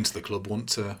 people coming into the club want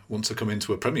to come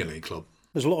into a Premier League club.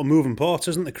 There's a lot of moving parts,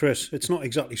 isn't there, Chris? It's not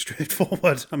exactly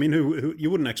straightforward. I mean, who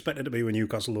you wouldn't expect it to be with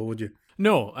Newcastle, though, would you?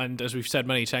 No, and as we've said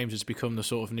many times, it's become the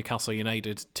sort of Newcastle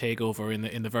United takeover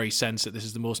in the very sense that this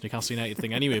is the most Newcastle United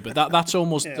thing anyway. But that's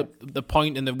almost the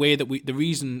point, in the way that one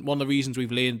of the reasons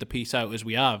we've laid the piece out as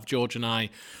we have. George and I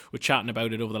were chatting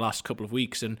about it over the last couple of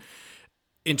weeks, and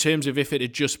in terms of if it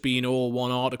had just been all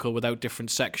one article without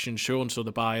different sections shown, so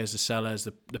the buyers, the sellers,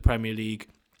 the Premier League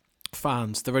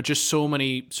fans, there are just so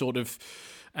many sort of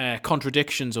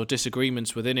contradictions or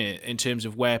disagreements within it in terms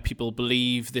of where people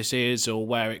believe this is or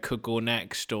where it could go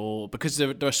next, or because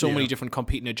there are so many different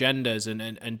competing agendas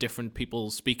and different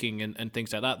people speaking and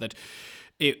things like that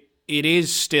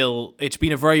it's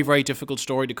been a very, very difficult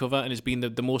story to cover, and it's been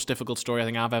the most difficult story I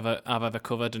think I've ever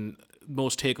covered, and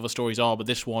most takeover stories are, but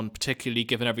this one particularly,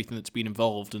 given everything that's been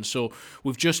involved. And so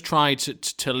we've just tried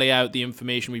to lay out the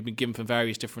information we've been given from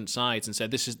various different sides and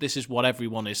said this is what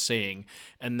everyone is saying,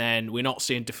 and then we're not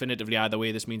saying definitively either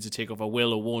way this means the takeover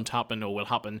will or won't happen, or will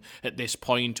happen at this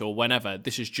point or whenever.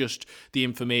 This is just the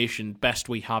information, best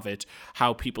we have it,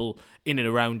 how people in and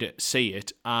around it see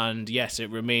it, and yes, it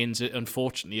remains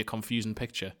unfortunately a confusing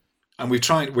picture. And we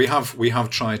have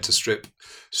tried to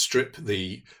strip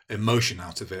the emotion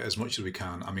out of it as much as we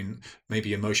can. I mean,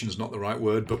 maybe emotion is not the right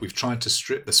word, but we've tried to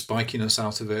strip the spikiness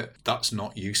out of it. That's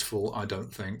not useful, I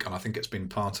don't think, and I think it's been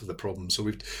part of the problem.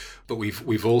 So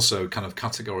we've also kind of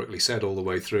categorically said all the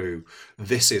way through,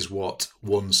 this is what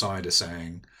one side is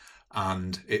saying,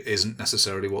 and it isn't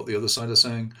necessarily what the other side are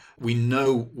saying. We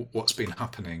know what's been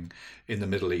happening in the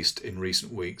Middle East in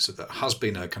recent weeks. So there has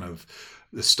been a kind of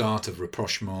the start of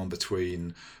rapprochement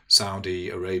between Saudi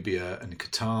Arabia and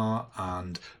Qatar,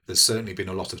 and there's certainly been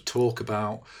a lot of talk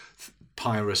about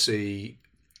piracy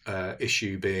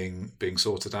issue being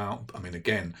sorted out. I mean,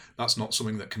 again, that's not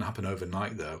something that can happen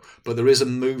overnight, though, but there is a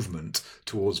movement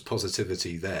towards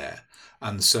positivity there.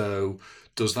 And so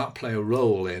does that play a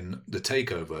role in the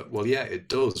takeover? Well, yeah, it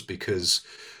does, because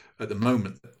at the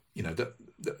moment,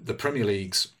 the Premier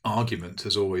League's argument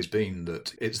has always been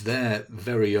that it's their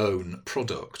very own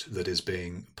product that is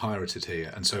being pirated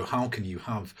here. And so how can you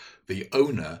have the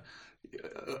owner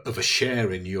of a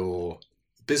share in your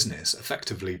business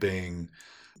effectively being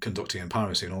conducting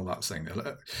piracy and all that thing?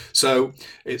 So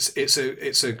it's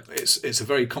a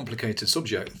very complicated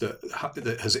subject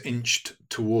that has inched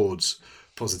towards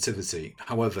positivity.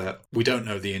 However, we don't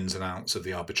know the ins and outs of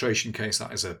the arbitration case.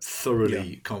 That is a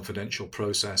thoroughly confidential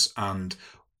process, and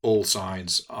all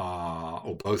sides are,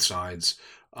 or both sides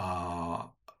are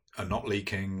not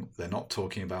leaking. They're not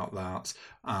talking about that.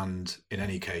 And in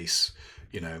any case,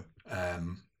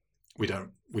 we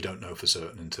don't know for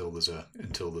certain until there's a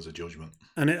judgment.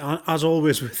 And as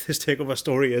always with this takeover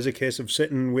story, it's a case of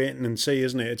sitting, waiting, and see,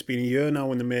 isn't it? It's been a year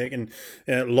now in the making,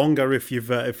 longer if you've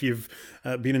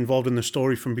been involved in the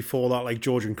story from before that, like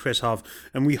George and Chris have,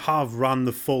 and we have ran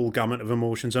the full gamut of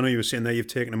emotions. I know you were saying there you've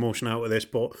taken emotion out of this,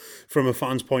 but from a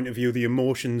fan's point of view, the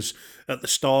emotions at the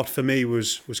start for me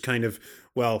was kind of,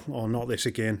 well, oh, not this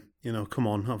again. You know, come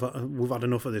on, we've had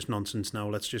enough of this nonsense now.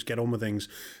 Let's just get on with things.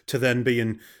 To then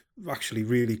being actually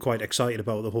really quite excited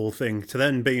about the whole thing. To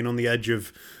then being on the edge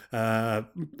of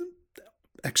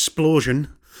explosion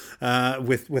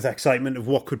with excitement of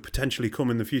what could potentially come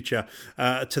in the future.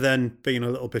 To then being a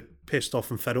little bit pissed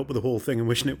off and fed up with the whole thing and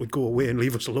wishing it would go away and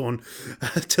leave us alone.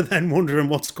 To then wondering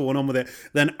what's going on with it.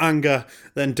 Then anger,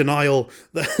 then denial.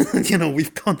 You know,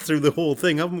 we've gone through the whole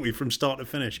thing, haven't we, from start to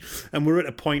finish? And we're at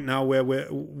a point now where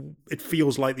it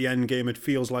feels like the end game. It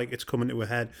feels like it's coming to a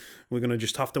head. We're going to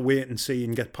just have to wait and see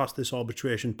and get past this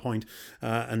arbitration point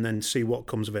and then see what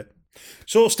comes of it.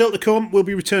 So still to come, we'll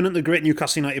be returning to the Great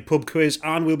Newcastle United Pub Quiz,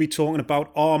 and we'll be talking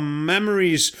about our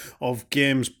memories of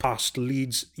games past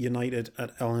Leeds United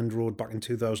at Elland Road back in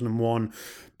 2001.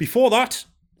 Before that,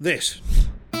 this.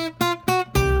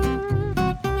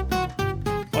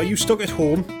 Are you stuck at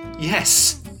home?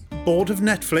 Yes. Bored of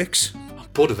Netflix? I'm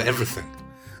bored of everything.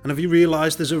 And have you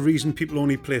realised there's a reason people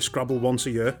only play Scrabble once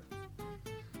a year?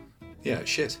 Yeah,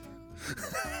 shit.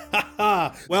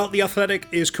 Well, The Athletic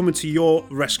is coming to your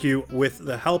rescue with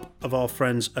the help of our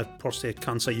friends at Prostate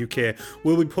Cancer UK.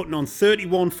 We'll be putting on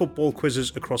 31 football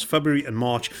quizzes across February and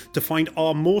March to find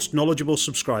our most knowledgeable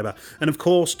subscriber and, of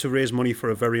course, to raise money for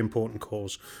a very important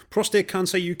cause. Prostate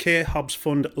Cancer UK helps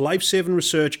fund life-saving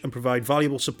research and provide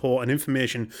valuable support and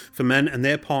information for men and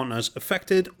their partners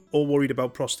affected or worried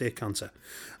about prostate cancer.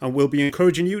 And we'll be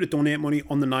encouraging you to donate money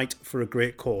on the night for a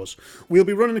great cause. We'll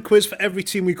be running a quiz for every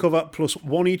team we cover, plus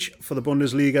one each for the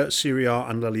Bundesliga, Serie A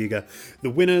and La Liga. The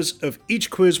winners of each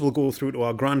quiz will go through to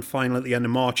our grand final at the end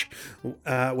of March,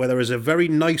 where there is a very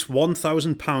nice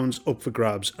 £1,000 up for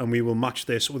grabs, and we will match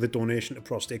this with a donation to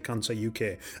Prostate Cancer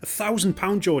UK.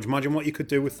 £1,000, George, imagine what you could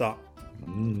do with that.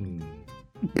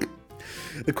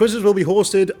 The quizzes will be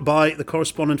hosted by the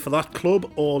correspondent for that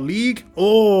club or league.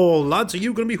 Oh, lads, are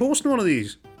you going to be hosting one of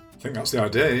these? I think that's the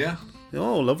idea, yeah.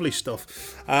 Oh, lovely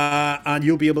stuff. And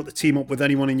you'll be able to team up with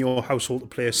anyone in your household to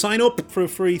play. Sign up for a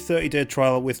free 30-day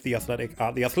trial with The Athletic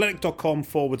at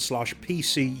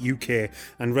theathletic.com/PC UK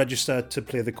and register to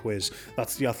play the quiz.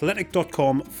 That's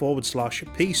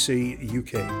theathletic.com/PC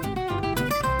UK.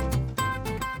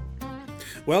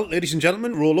 Well, ladies and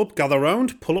gentlemen, roll up, gather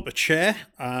round, pull up a chair,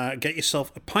 get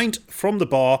yourself a pint from the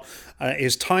bar. It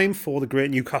is time for the Great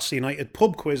Newcastle United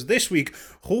Pub Quiz this week,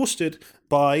 hosted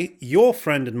by your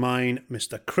friend and mine,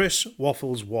 Mr. Chris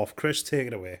Waffles Waff. Chris, take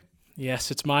it away. Yes,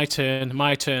 it's my turn,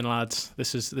 lads.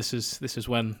 This is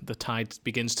when the tide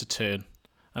begins to turn.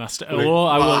 And I will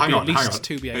be at least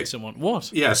to behind someone.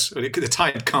 What? Yes, the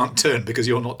tide can't turn because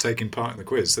you're not taking part in the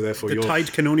quiz, so therefore the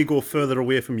tide can only go further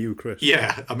away from you, Chris.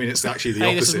 Yeah, I mean it's actually the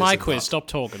opposite. Hey, this is my quiz. Stop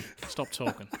talking.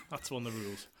 That's one of the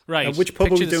rules. Right. Which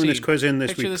pub are we doing this quiz in this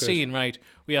week, Picture the scene, right?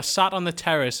 We are sat on the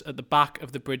terrace at the back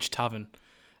of the Bridge Tavern,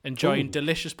 enjoying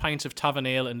delicious pints of tavern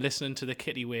ale and listening to the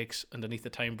kitty wakes underneath the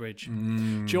Tyne Bridge.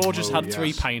 George has had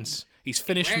 3 pints. He's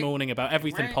finished moaning about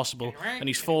everything possible, and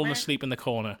he's fallen asleep in the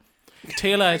corner.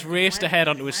 Taylor has raced ahead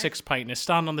onto his 6th pint and is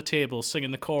standing on the table singing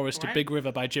the chorus to Big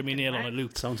River by Jimmy Nail on a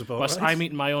loop. Sounds about whilst right. I'm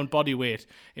eating my own body weight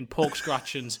in pork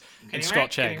scratchings and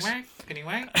Scotch eggs.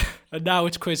 And now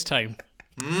it's quiz time.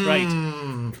 Right.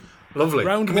 Lovely.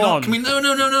 Round one.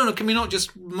 Can we not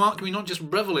just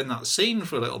revel in that scene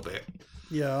for a little bit?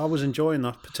 Yeah, I was enjoying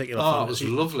that particular fantasy. It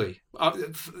was lovely.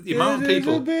 The amount of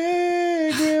people. Could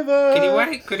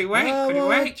he wait?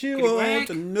 I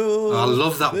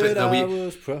love that bit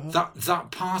that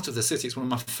part of the city. It's one of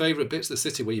my favourite bits of the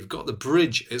city where you've got the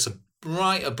bridge. It's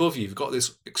right above you. You've got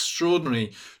this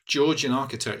extraordinary Georgian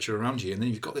architecture around you, and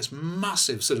then you've got this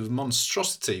massive sort of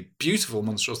monstrosity, beautiful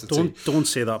monstrosity. Don't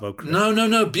say that about Chris.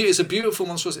 No. It's a beautiful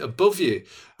monstrosity above you,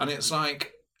 and it's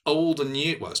like old and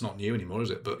new. Well, it's not new anymore, is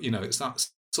it? But it's that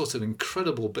sort of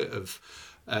incredible bit of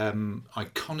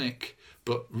iconic,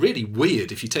 but really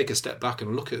weird if you take a step back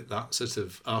and look at that sort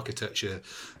of architecture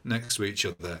next to each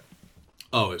other.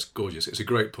 Oh, it's gorgeous. It's a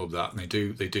great pub, that, and they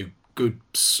do good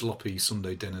sloppy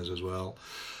Sunday dinners as well.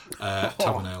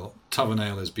 Tavern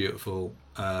Ale is beautiful.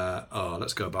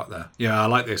 Let's go back there. Yeah, I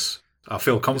like this. I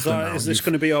feel confident now. Is this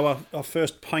going to be our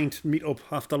first pint meet-up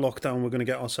after lockdown? We're going to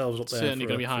get ourselves up there. Certainly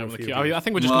going to be high on the queue. I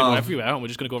think we're just going to go everywhere, aren't we? We're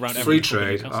just going to go around free every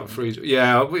trade. Free.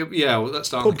 Yeah, let's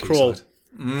start pub on the crawl. queue side.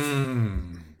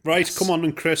 Right, come on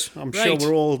then, Chris. I'm sure Right.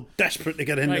 we're all desperate to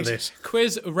get into Right. this.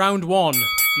 Quiz round 1.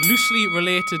 Loosely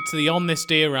related to the On This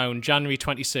Day round, January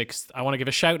 26th. I want to give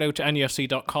a shout out to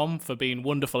NUFC.com for being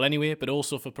wonderful anyway, but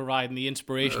also for providing the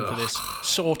inspiration for this,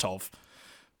 sort of.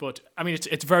 But, I mean,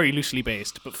 it's very loosely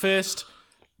based. But first,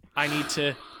 I need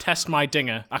to test my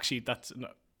dinger. Actually, that's...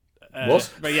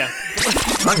 What? But yeah.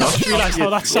 Hang on. Realised how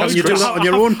that sounds. You do that on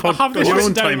your own I have on this your written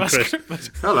own down in time, my Chris. script, but-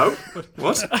 Hello.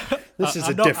 What? This is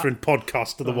I'm a not- different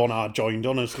podcast to the one I joined,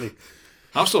 honestly.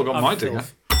 I've still got my dinger.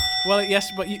 Well, yes,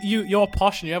 but you're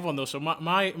posh and you have one though. So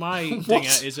my dinger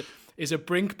is a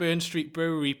Brinkburn Street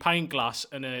Brewery pint glass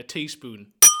and a teaspoon.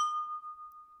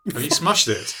 Have you smashed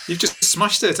it? You've just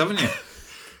smashed it, haven't you?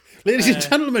 Ladies and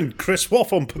gentlemen, Chris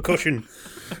Waff on percussion.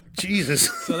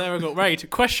 Jesus. So there we go. Right,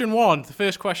 question 1. The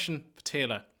first question for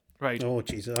Taylor. Right. Oh,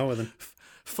 Jesus. How are then?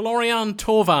 Florian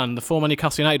Thauvin, the former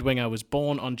Newcastle United winger, was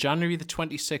born on January the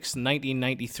 26th,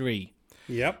 1993.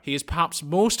 Yep. He is perhaps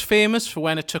most famous for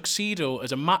wearing a tuxedo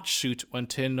as a match suit when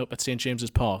turning up at St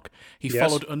James's Park. He Yes.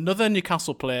 followed another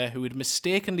Newcastle player who had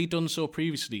mistakenly done so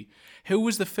previously. Who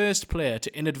was the first player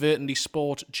to inadvertently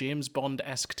sport James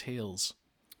Bond-esque tails?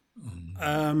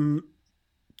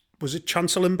 Was it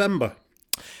Chancellor Mbemba?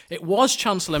 It was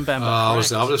Chancellor Mbemba. I would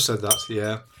correct. have said that,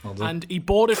 yeah. Well done. And he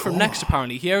bought it from Next,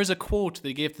 apparently. Here is a quote that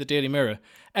he gave to the Daily Mirror.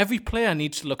 Every player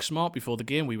needs to look smart before the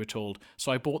game, we were told.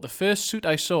 So I bought the first suit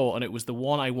I saw, and it was the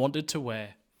one I wanted to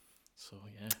wear. So,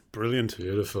 yeah. Brilliant.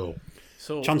 Beautiful.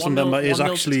 So Chancellor 1-0 Mbemba is 1-0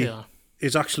 to actually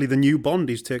Taylor. the new Bond.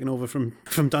 He's taken over from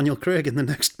Daniel Craig in the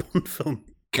next Bond film.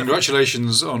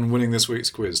 Congratulations on winning this week's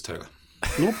quiz, Taylor.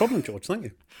 No problem, George. Thank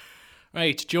you.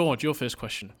 Right, George, your first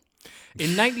question.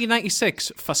 In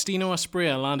 1996, Faustino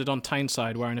Asprilla landed on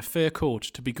Tyneside wearing a fur coat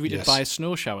to be greeted Yes. by a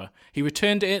snow shower. He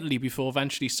returned to Italy before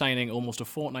eventually signing almost a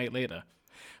fortnight later.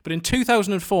 But in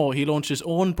 2004, he launched his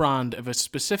own brand of a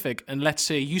specific and, let's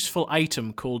say, useful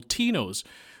item called Tinos,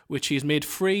 which he has made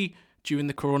free during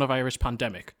the coronavirus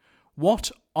pandemic.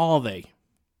 What are they?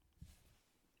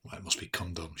 Well, it must be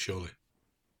condom, surely.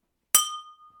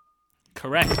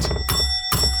 Correct.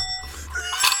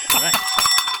 Correct.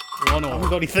 1-0. I've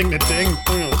got anything to ding.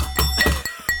 Hang on.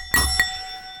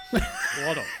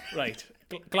 1-0. Right.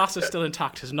 Glass is still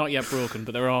intact, has not yet broken,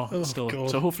 but there are still. God.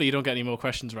 So hopefully you don't get any more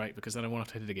questions right, because then I won't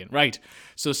have to hit it again. Right.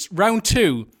 So round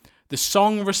 2, the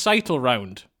song recital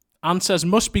round. Answers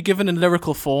must be given in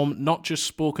lyrical form, not just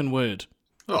spoken word.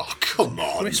 Oh, come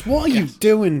on. Chris, what are you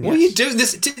doing? What are you doing?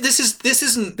 This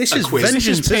isn't This a is quiz.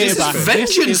 vengeance. This is This payback. is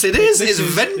vengeance. It is. It's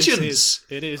vengeance.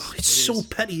 It is. It's so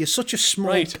petty. You're such a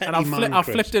small, Right, petty and I've man,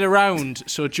 Chris. flipped it around.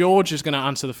 So George is going to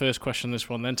answer the first question on this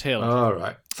one, then Taylor. All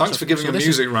right. Thanks for giving a this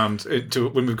music round to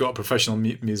when we've got a professional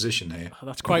musician here.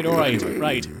 That's quite all right.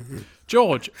 Right.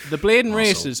 George, The Bladen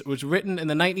Races was written in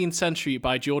the 19th century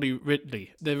by Geordie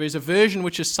Ridley. There is a version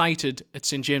which is cited at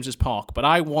St James's Park, but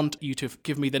I want you to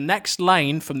give me the next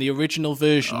line from the original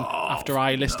version after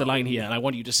I list a line here, and I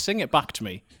want you to sing it back to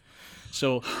me.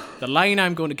 So the line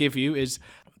I'm going to give you is,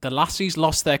 the lassies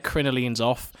lost their crinolines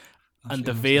off, and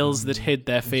the veils that hid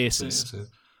their faces.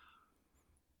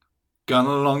 Gone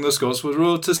along the Scotswood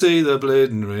Road to see the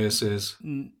Bladen Races.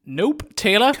 Nope.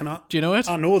 Taylor, I- do you know it?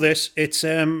 I know this. It's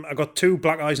I got 2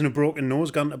 black eyes and a broken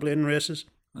nose gone to Bladen Races.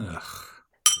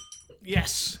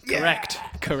 Yes. Correct.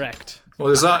 Correct. What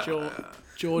is that?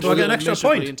 George, Do I get an will extra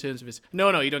miserably point? In terms of his...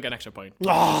 No, you don't get an extra point.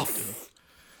 Oh,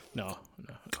 No.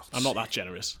 I'm not that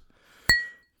generous.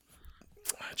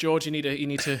 George, you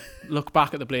need to look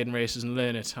back at the Bladen Races and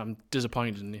learn it. I'm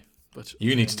disappointed in you. But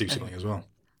You need to do something as well.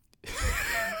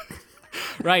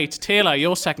 right, Taylor,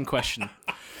 your second question.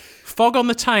 Fog on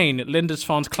the Tyne,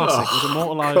 Lindisfarne's classic, was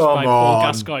immortalised come by Paul on.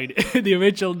 Gascoigne in the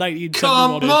original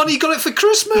 1971. Come on, you got it for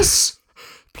Christmas.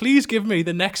 Please give me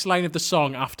the next line of the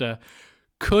song after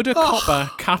could a copper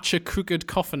catch a crooked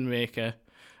coffin maker?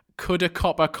 Could a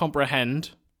copper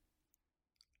comprehend?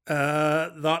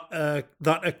 that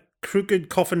a crooked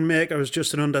coffin maker is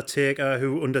just an undertaker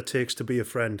who undertakes to be a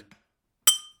friend.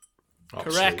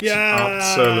 Correct.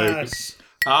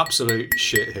 Absolute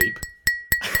shit heap.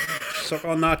 Suck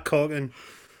on that, Corgan.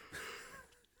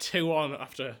 2-1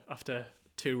 after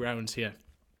 2 rounds here.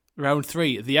 Round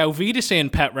 3, the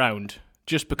Alvidisane pet round,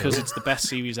 just because it's the best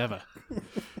series ever.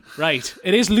 Right,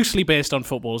 it is loosely based on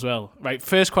football as well. Right,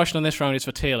 first question on this round is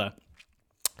for Taylor.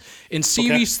 In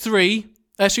Series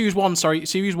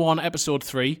 1, Episode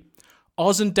 3,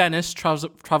 Oz and Dennis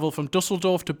travel from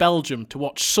Dusseldorf to Belgium to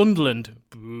watch Sunderland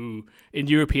in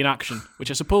European action, which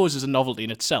I suppose is a novelty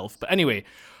in itself. But anyway,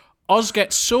 Oz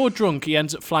gets so drunk he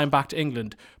ends up flying back to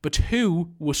England. But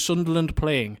who was Sunderland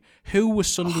playing?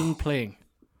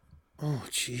 Oh,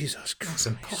 Jesus Christ. It's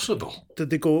impossible.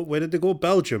 Where did they go?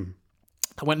 Belgium?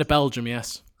 I went to Belgium,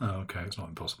 yes. Oh, okay, it's not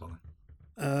impossible.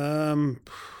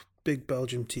 Big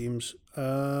Belgium teams.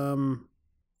 Not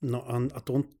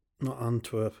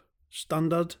Antwerp.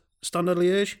 Standard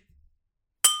Liège.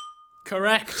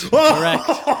 Correct. Correct.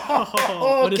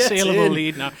 Unassailable in.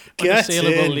 lead now. Get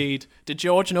Unassailable in. lead. Did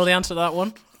George know the answer to that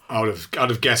one? I'd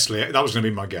have guessed Liège. That was going to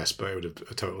be my guess, but it would have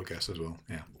a total guess as well.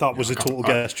 Yeah, That was a total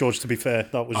guess, George. To be fair,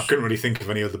 that was I couldn't really think of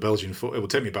any other Belgian football. It would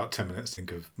take me about 10 minutes to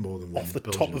think of more than one. off the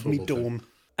Belgian top of me football team. dome.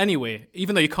 Anyway,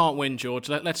 even though you can't win, George,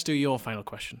 let's do your final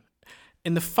question.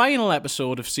 In the final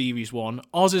episode of Series 1,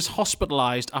 Oz is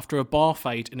hospitalised after a bar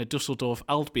fight in a Dusseldorf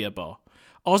Altbier bar.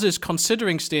 Oz is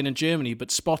considering staying in Germany,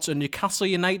 but spots a Newcastle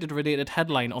United-related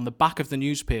headline on the back of the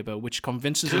newspaper, which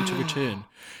convinces him to return.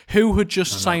 Who had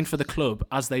just signed for the club,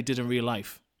 as they did in real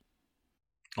life?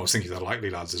 I was thinking of the Likely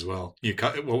Lads as well.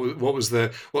 What's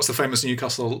the famous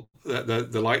Newcastle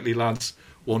the Likely Lads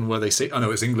one where they say? Oh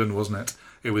no, it's England, wasn't it?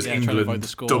 It was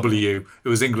England W. It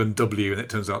was England W, and it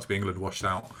turns out to be England washed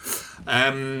out.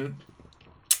 I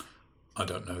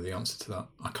don't know the answer to that.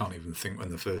 I can't even think when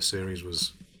the first series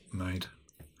was made.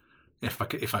 If I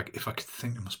could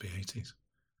think, it must be 80s.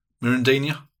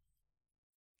 Mirandinha.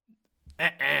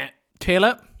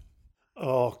 Taylor?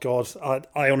 Oh God,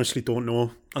 I honestly don't know.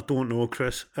 I don't know,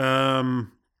 Chris.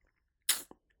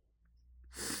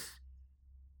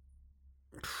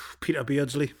 Peter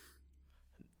Beardsley.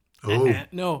 Oh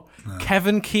No.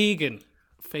 Kevin Keegan.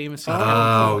 Famous.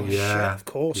 Oh Shit, yeah, of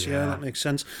course, yeah, Yeah. that makes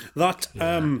sense. That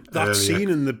that Earlier. scene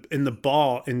in the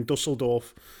bar in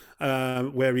Dusseldorf,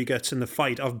 where he gets in the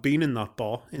fight. I've been in that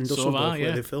bar in Dusseldorf yeah.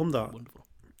 where they filmed that. Wonderful.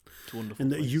 It's wonderful. In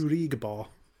the place. Uriga bar.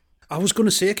 I was going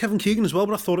to say Kevin Keegan as well,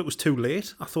 but I thought it was too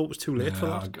late. For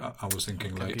that. I was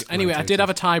thinking late. Anyway, I late did have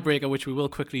a 80s. tiebreaker, which we will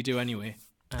quickly do anyway.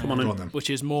 Come on in. Go on then. Which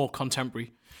is more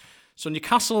contemporary. So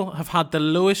Newcastle have had the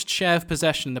lowest share of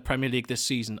possession in the Premier League this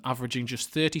season, averaging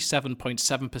just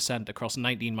 37.7% across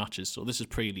 19 matches. So this is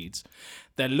pre-Leeds.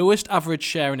 Their lowest average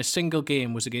share in a single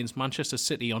game was against Manchester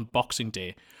City on Boxing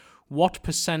Day. What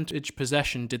percentage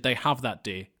possession did they have that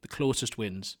day? The closest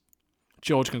wins.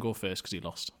 George can go first because he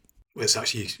lost. Well, it's an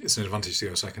advantage to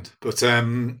go second, but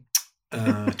 22%.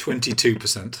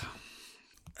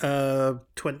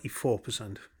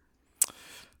 24%.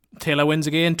 Taylor wins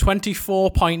again,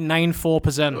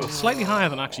 24.94%. Slightly higher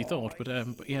than I actually thought, but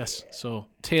yes. So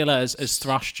Taylor has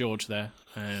thrashed George there,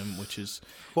 which is...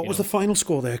 What was the final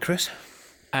score there, Chris?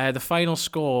 The final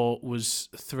score was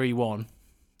 3-1,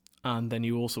 and then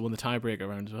you also won the tiebreaker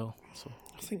round as well. So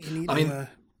I think you need I mean, to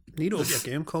up your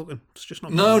game, Colton. It's just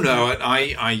not... No,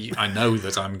 I know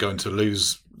that I'm going to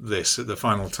lose this at the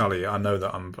final tally. I know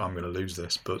that I'm going to lose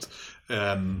this, but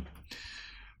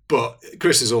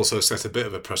Chris has also set a bit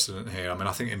of a precedent here. I mean,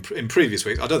 I think in previous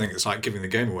weeks, I don't think it's like giving the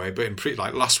game away, but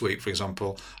like last week, for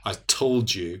example, I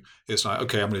told you it's like,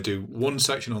 okay, I'm going to do one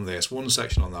section on this, one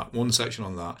section on that, one section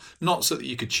on that, not so that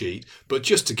you could cheat, but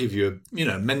just to give you,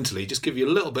 mentally, just give you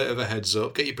a little bit of a heads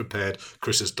up, get you prepared.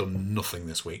 Chris has done nothing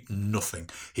this week, nothing.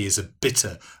 He is a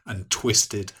bitter and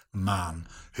twisted man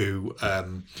who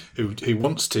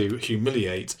wants to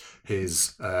humiliate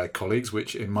his colleagues,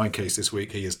 which in my case this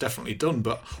week he has definitely done.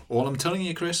 But all I'm telling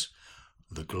you, Chris,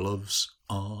 the gloves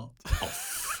are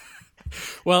off.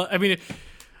 well, I mean,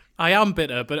 I am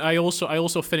bitter, but I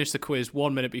also finished the quiz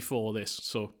 1 minute before this,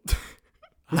 so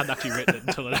I hadn't actually written it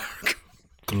until an hour ago.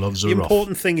 Gloves are The off.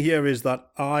 important thing here is that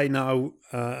I now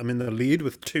am in the lead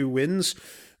with 2 wins.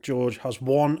 George has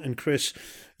 1, and Chris,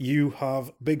 you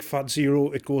have big fat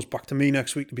 0. It goes back to me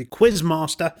next week to be quiz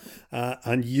master,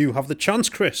 and you have the chance,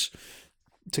 Chris,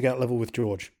 to get level with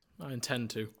George. I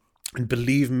intend to. And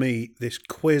believe me, this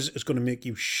quiz is going to make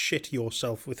you shit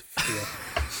yourself with fear.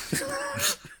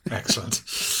 Excellent.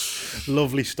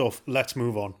 Lovely stuff. Let's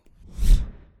move on.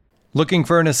 Looking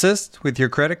for an assist with your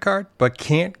credit card but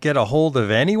can't get a hold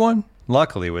of anyone?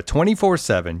 Luckily, with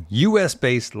 24/7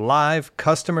 US-based live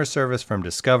customer service from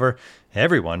Discover,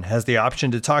 everyone has the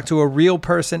option to talk to a real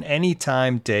person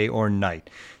anytime, day or night.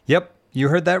 Yep, you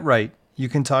heard that right. You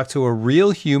can talk to a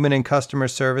real human in customer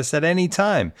service at any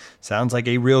time. Sounds like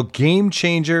a real game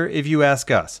changer if you ask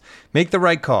us. Make the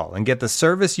right call and get the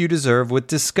service you deserve with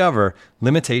Discover.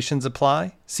 Limitations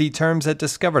apply. See terms at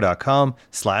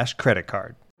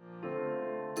discover.com/creditcard.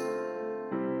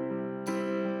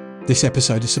 This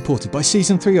episode is supported by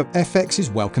Season 3 of FX's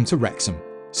Welcome to Wrexham.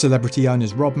 Celebrity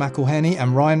owners Rob McElhenney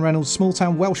and Ryan Reynolds'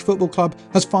 small-town Welsh football club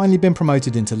has finally been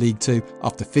promoted into League 2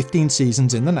 after 15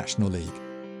 seasons in the National League.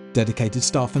 Dedicated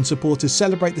staff and supporters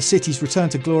celebrate the city's return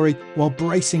to glory while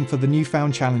bracing for the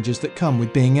newfound challenges that come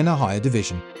with being in a higher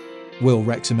division. Will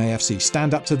Wrexham AFC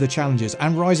stand up to the challenges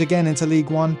and rise again into League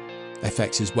 1?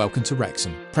 FX's Welcome to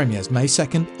Wrexham premieres May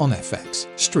 2nd on FX.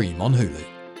 Stream on Hulu.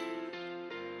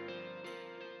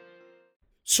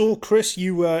 So, Chris,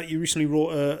 you recently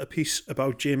wrote a piece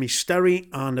about Jamie Sterry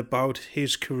and about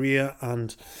his career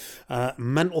and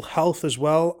mental health as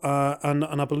well. And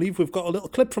I believe we've got a little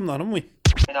clip from that, haven't we?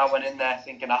 And I went in there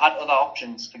thinking I had other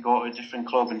options to go to a different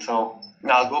club and thought,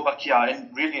 no, I'll go back here. I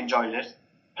really enjoyed it,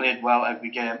 played well every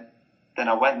game. Then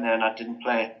I went there and I didn't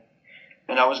play.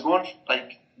 And I was going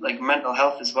like mental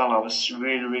health as well. I was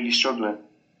really, really struggling.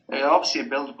 It was obviously a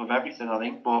build-up of everything, I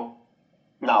think, but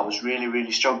no, I was really,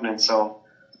 really struggling. So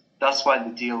that's why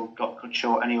the deal got cut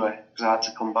short anyway, because I had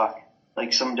to come back.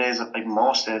 Like some days, like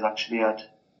most days actually, I'd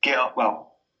get up, not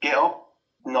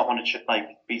want to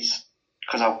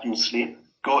because I couldn't sleep.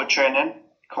 Go to training,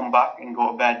 come back and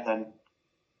go to bed, then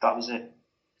that was it.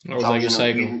 That was like a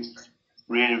cycle.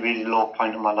 Really, really low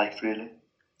point in my life, really.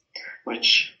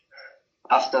 Which,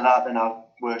 after that, then I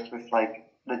worked with like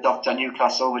the doctor at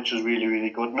Newcastle, which was really, really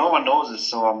good. No one knows us,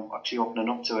 so I'm actually opening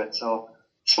up to it. So I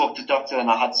spoke to the doctor and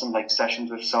I had some like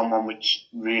sessions with someone which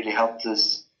really helped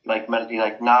us like mentally.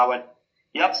 Like now,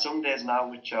 you have some days now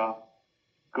which are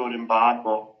good and bad,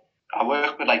 but I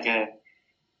work with like a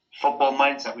football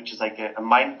mindset, which is like a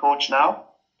mind coach now.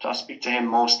 So I speak to him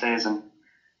most days and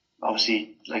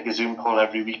obviously like a Zoom call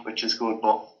every week, which is good.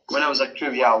 But when I was at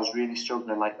Crewe, I was really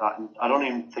struggling like that. And I don't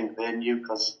even think they knew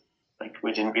because like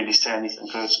we didn't really say anything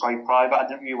because it was quite private. I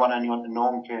didn't really want anyone to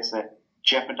know in case it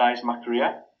jeopardised my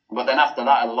career. But then after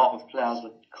that, a lot of players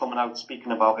were coming out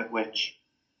speaking about it,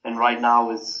 and right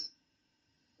now is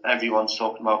everyone's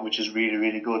talking about, which is really,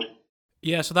 really good.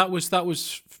 Yeah, so that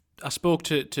was. I spoke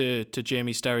to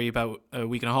Jamie Sterry about a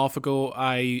week and a half ago.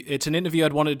 It's an interview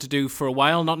I'd wanted to do for a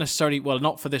while, not necessarily, well,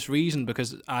 not for this reason,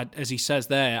 because as he says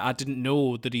there, I didn't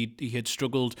know that he had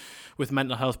struggled with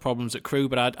mental health problems at Crewe,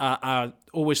 but I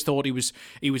always thought he was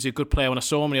a good player when I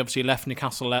saw him. He obviously left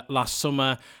Newcastle last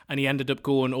summer, and he ended up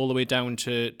going all the way down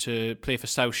to play for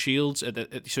South Shields.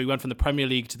 So he went from the Premier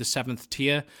League to the 7th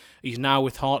tier. He's now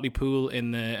with Hartlepool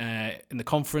in the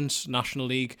Conference National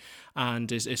League,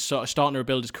 and is sort of starting to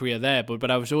rebuild his career there.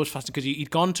 But I was always fascinated because he'd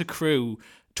gone to Crewe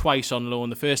twice on loan.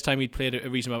 The first time he'd played a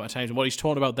reasonable amount of times, and what he's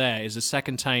talking about there is the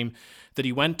second time that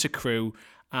he went to Crewe,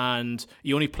 and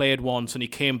he only played once, and he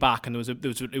came back, and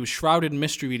it was shrouded in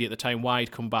mystery really at the time why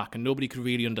he'd come back, and nobody could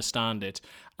really understand it.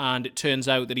 And it turns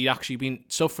out that he'd actually been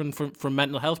suffering from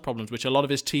mental health problems, which a lot of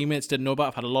his teammates didn't know about.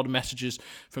 I've had a lot of messages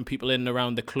from people in and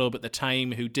around the club at the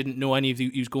time who didn't know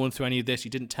he was going through any of this. He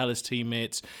didn't tell his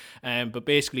teammates. But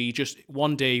basically, he just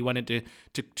one day he went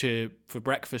into for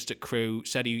breakfast at Crewe,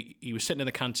 said he was sitting in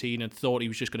the canteen and thought he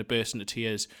was just going to burst into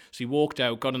tears. So he walked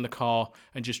out, got in the car,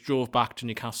 and just drove back to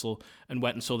Newcastle and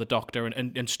went and saw the doctor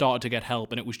and started to get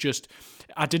help. And it was just,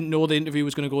 I didn't know the interview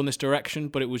was going to go in this direction,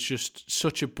 but it was just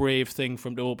such a brave thing for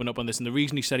him to open up on this. And the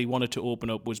reason he said he wanted to open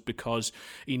up was because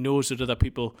he knows that other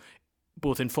people,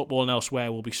 both in football and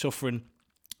elsewhere, will be suffering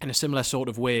in a similar sort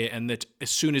of way, and that as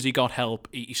soon as he got help,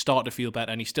 he started to feel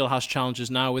better, and he still has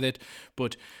challenges now with it,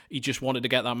 but he just wanted to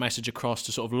get that message across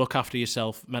to sort of look after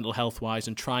yourself mental health wise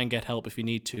and try and get help if you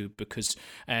need to, because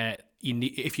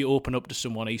if you open up to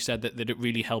someone, he said that it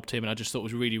really helped him, and I just thought it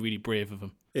was really, really brave of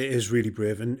him. It is really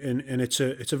brave, and it's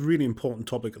a really important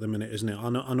topic at the minute, isn't it? I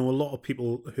know a lot of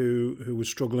people who were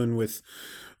struggling with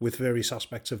various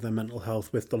aspects of their mental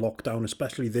health with the lockdown,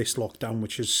 especially this lockdown,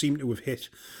 which has seemed to have hit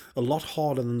a lot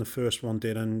harder than the first one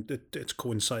did, and it's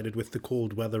coincided with the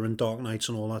cold weather and dark nights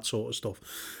and all that sort of stuff.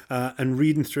 And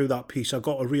reading through that piece, I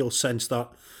got a real sense that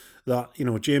you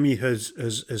know Jamie has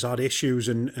had issues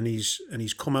and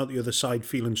he's come out the other side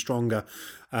feeling stronger,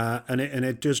 and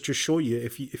it does just show you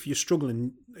if you're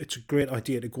struggling, it's a great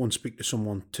idea to go and speak to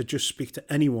someone, to just speak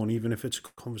to anyone, even if it's a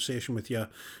conversation with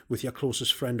your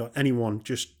closest friend or anyone.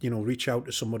 Just reach out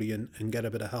to somebody and get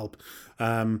a bit of help.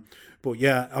 But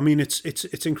yeah, I mean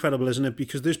it's incredible, isn't it?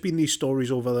 Because there's been these stories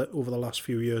over the last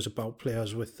few years about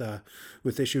players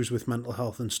with issues with mental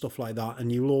health and stuff like that,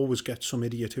 and you'll always get some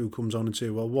idiot who comes on and say,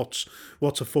 well,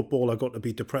 what's a footballer got to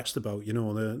be depressed about?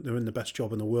 They're in the best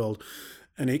job in the world,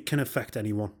 and it can affect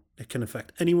anyone. It can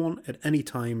affect anyone at any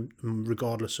time,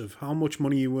 regardless of how much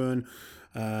money you earn,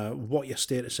 what your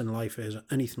status in life is, or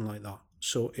anything like that.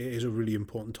 So it is a really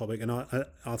important topic, and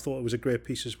I thought it was a great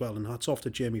piece as well, and hats off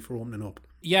to Jamie for opening up.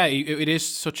 Yeah, it is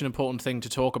such an important thing to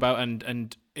talk about,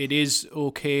 and it is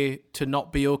okay to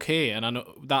not be okay, and I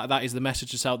know that is the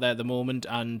message that's out there at the moment,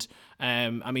 and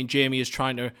I mean, Jamie is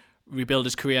trying to rebuild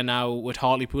his career now with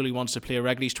Hartlepool. He wants to play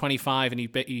regularly. He's 25 and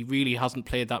he really hasn't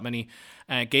played that many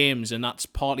games, and that's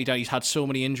partly down. He's had so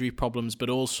many injury problems, but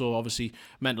also obviously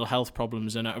mental health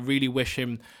problems, and I really wish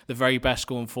him the very best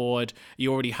going forward. He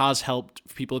already has helped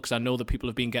people, because I know that people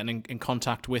have been getting in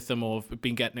contact with him or have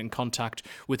been getting in contact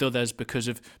with others because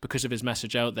of his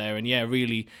message out there. And yeah,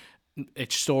 really,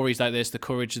 it's stories like this, the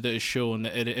courage that is shown,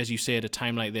 as you say, at a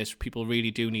time like this, people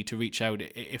really do need to reach out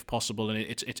if possible, and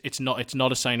it's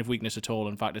not a sign of weakness at all.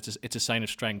 In fact, it's a sign of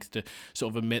strength to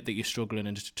sort of admit that you're struggling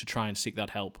and to try and seek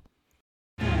that help.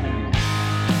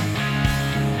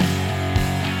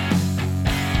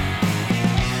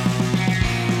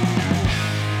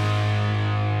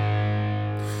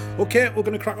 Okay, we're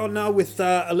going to crack on now with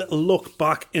a little look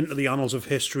back into the annals of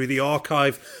history, the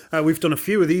archive. We've done a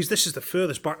few of these. This is the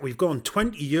furthest back we've gone.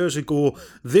 20 years ago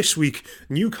this week,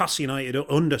 Newcastle United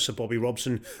under Sir Bobby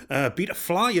Robson beat a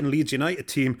flying Leeds United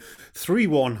team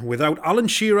 3-1 without Alan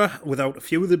Shearer, without a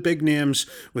few of the big names,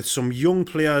 with some young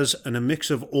players and a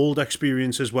mix of old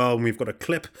experience as well. And we've got a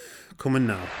clip coming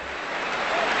now.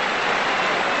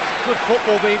 Good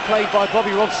football being played by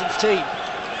Bobby Robson's team.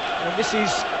 And this is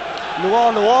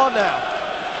Luar now,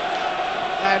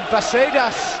 and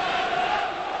Bacedas,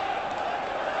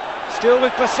 still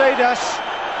with Bacedas,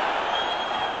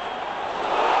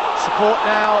 support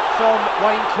now from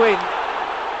Wayne Quinn,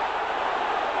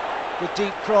 good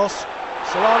deep cross,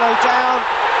 Solano down,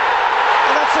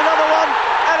 and that's another one,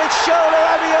 and it's Shola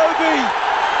Amiobi,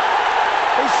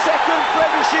 his second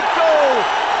Premiership goal,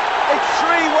 it's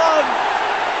 3-1,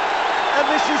 and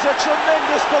this is a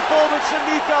tremendous performance from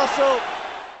Newcastle.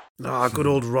 Good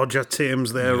old Roger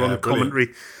Thames there on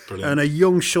commentary. Brilliant. And a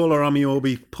young Shola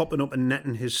Amiobi popping up and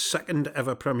netting his second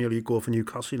ever Premier League goal for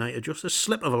Newcastle United. Just a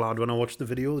slip of a lad when I watched the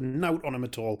video. Nout on him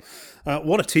at all.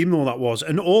 What a team though that was.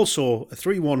 And also a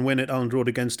 3-1 win at Elland Road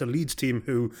against a Leeds team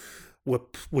who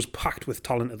was packed with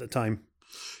talent at the time.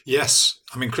 Yes,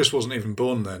 I mean Chris wasn't even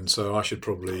born then, so I should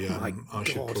probably lead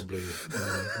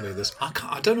this.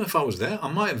 I don't know if I was there.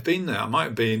 I might have been there. I might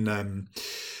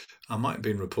have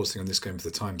been reporting on this game for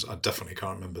the Times. I definitely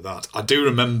can't remember that. I do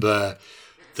remember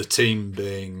the team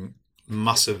being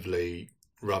massively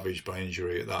ravaged by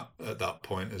injury at that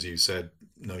point, as you said,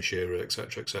 no Shearer,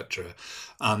 etc., etc.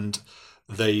 And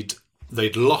they'd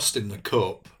lost in the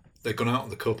cup. They'd gone out of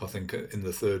the cup, I think, in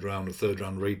the third round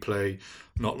replay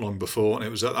not long before, and it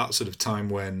was at that sort of time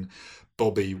when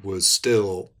Bobby was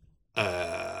still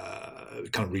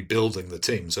kind of rebuilding the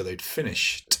team. So they'd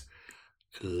finished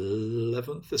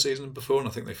 11th the season before, and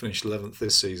I think they finished 11th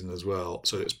this season as well.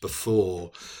 So it's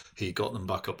before he got them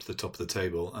back up to the top of the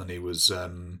table, and he was,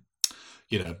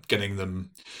 getting them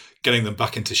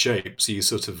back into shape. So you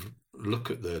sort of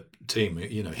look at the team,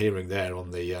 hearing there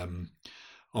on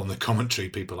the commentary,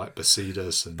 people like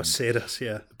Bacedas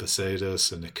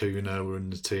and Acuna were in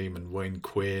the team, and Wayne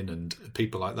Quinn and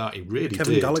people like that. He really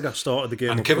Kevin Gallagher started the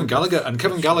game, and Kevin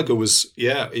Gallagher was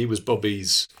he was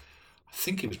Bobby's. I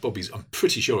think it was Bobby's. I'm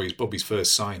pretty sure he was Bobby's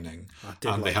first signing. I did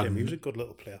like him. He was a good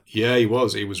little player. Yeah, he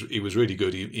was. He was really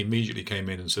good. He immediately came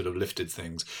in and sort of lifted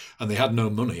things. And they had no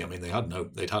money. I mean, they'd had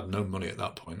no money at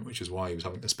that point, which is why he was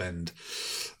having to spend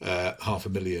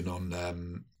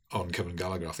 $500,000 on Kevin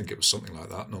Gallagher. I think it was something like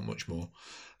that, not much more.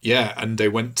 Yeah, and they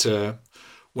went to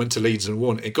Leeds and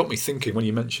won. It got me thinking when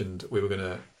you mentioned we were going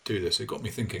to do this. It got me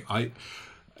thinking. I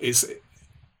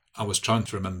was trying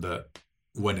to remember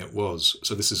when it was.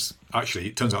 So this is actually,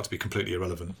 it turns out to be completely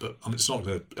irrelevant, but that's not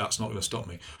going to stop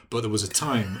me. But there was a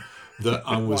time that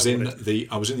I was in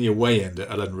the away end at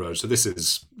Elland Road. So this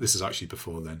is actually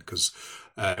before then, because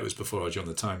it was before I joined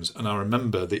the Times. And I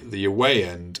remember the away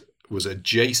end was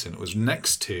adjacent. It was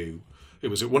next to. It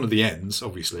was at one of the ends,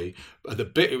 obviously. But the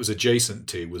bit it was adjacent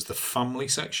to was the family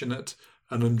section at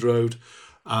Elland Road,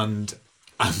 and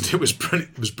it was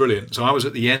brilliant. So I was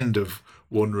at the end of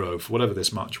one row for whatever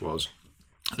this match was.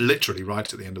 Literally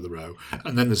right at the end of the row,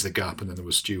 and then there's the gap, and then there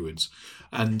were stewards,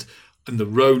 and the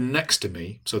row next to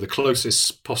me, so the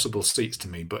closest possible seats to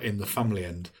me, but in the family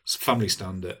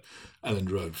stand at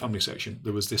Elland Road, family section,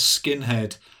 there was this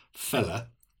skinhead fella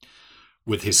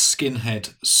with his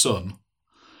skinhead son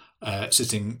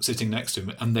sitting next to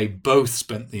him, and they both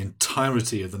spent the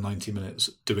entirety of the 90 minutes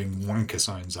doing wanker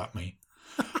signs at me,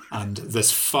 and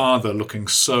this father looking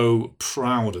so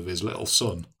proud of his little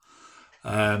son.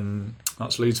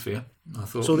 That's Leeds for you. I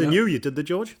thought. So they knew you, did they,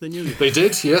 George? They knew you. They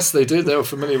did. Yes, they did. They were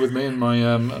familiar with me and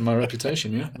my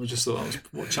reputation. Yeah, I just thought,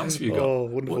 what chance have you got? Oh,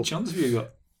 wonderful. What chance have you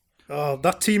got? Oh,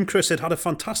 that team, Chris, it had a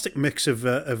fantastic mix of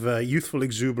youthful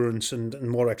exuberance and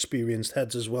more experienced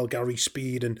heads as well. Gary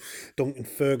Speed and Duncan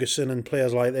Ferguson and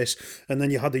players like this. And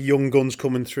then you had the young guns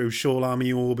coming through, Shola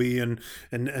Amiobi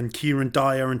and Kieran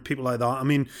Dyer and people like that. I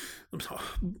mean,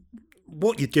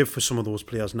 what you'd give for some of those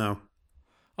players now.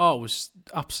 Oh, it was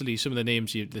absolutely, some of the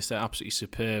names you listed are absolutely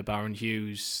superb. Aaron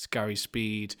Hughes, Gary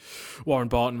Speed, Warren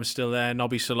Barton was still there.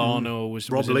 Nobby Solano was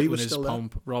Rob Lee was his still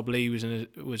pomp. There. Rob Lee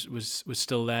was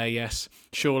still there. Yes,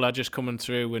 Shola just coming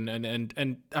through,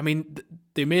 and I mean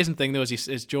the amazing thing though is,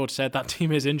 as George said, that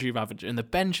team is injury ravaged, and the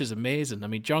bench is amazing. I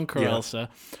mean, John Carelsa,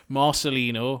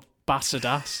 Marcelino,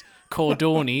 Basadas,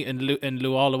 Cordoni and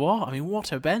Lualawa. I mean,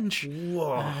 what a bench!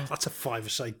 Whoa, that's a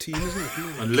five-a-side team, isn't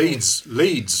it? And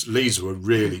Leeds were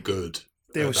really good.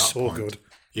 They were so good.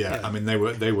 Yeah, I mean, they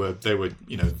were.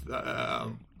 You know,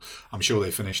 I'm sure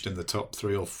they finished in the top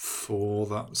 3 or 4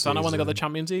 that season. Is that not when they got the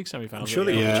Champions League semi-final? I'm sure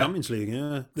they got the Champions League.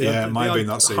 Yeah, it might have been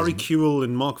that season. Harry Kewell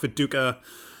and Mark Viduka,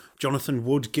 Jonathan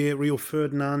Woodgate, Rio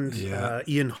Ferdinand,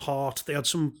 Ian Hart. They had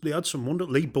some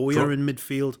wonderful Lee Bowyer in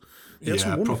midfield. They had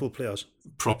some wonderful players.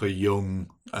 Proper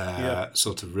young,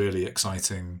 sort of really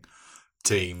exciting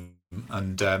team.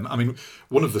 And I mean,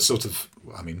 one of the sort of,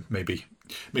 I mean, maybe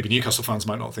Newcastle fans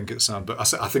might not think it's sad, but I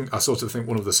sort of think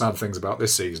one of the sad things about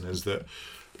this season is that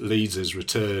Leeds'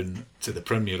 return to the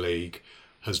Premier League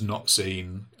has not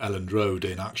seen Elland Road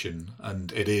in action,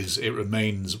 and it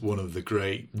remains one of the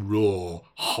great raw,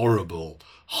 horrible,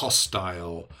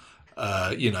 hostile,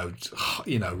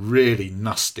 really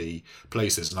nasty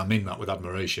places, and I mean that with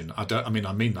admiration. I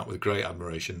mean that with great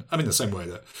admiration. I mean the same way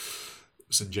that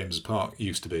St James's Park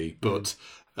used to be, but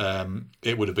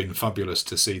it would have been fabulous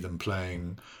to see them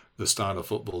playing the style of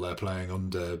football they're playing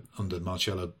under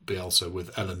Marcelo Bielsa,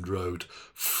 with Elland Road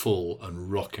full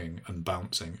and rocking and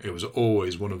bouncing. It was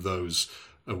always one of those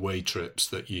away trips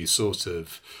that you sort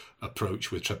of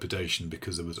approach with trepidation,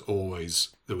 because there was always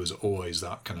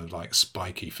that kind of like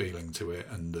spiky feeling to it,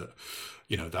 and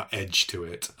that edge to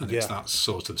it, and it's that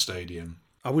sort of stadium.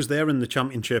 I was there in the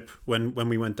Championship when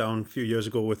we went down a few years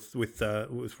ago with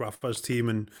Rafa's team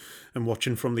and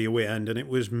watching from the away end, and it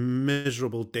was a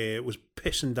miserable day. It was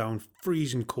pissing down,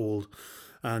 freezing cold,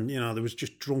 and there was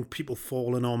just drunk people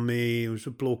falling on me. There was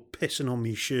a bloke pissing on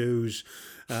me shoes.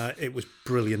 It was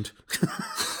brilliant.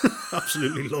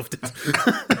 Absolutely loved it.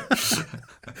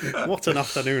 What an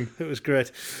afternoon. It was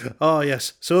great. Oh,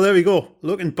 yes. So there we go.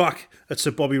 Looking back at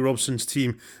Sir Bobby Robson's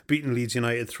team beating Leeds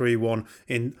United 3-1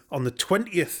 on the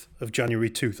 20th of January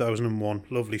 2001.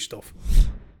 Lovely stuff.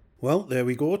 Well, there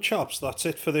we go, chaps. That's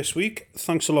it for this week.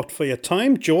 Thanks a lot for your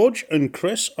time, George and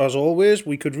Chris. As always,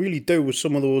 we could really do with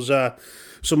some of those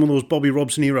Bobby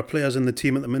Robson era players in the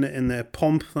team at the minute in their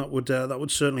pomp. That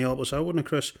would certainly help us out, wouldn't it,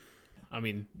 Chris? I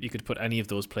mean, you could put any of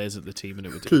those players at the team and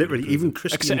it would... Literally, even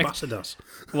Christian Basadas.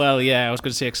 Well, yeah, I was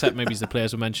going to say, except maybe the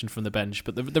players were mentioned from the bench,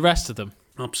 but the rest of them.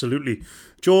 Absolutely.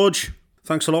 George,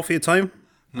 thanks a lot for your time.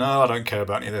 No, I don't care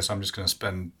about any of this. I'm just going to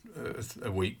spend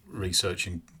a week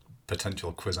researching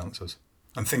potential quiz answers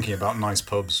and thinking about nice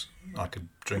pubs I could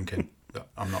drink in that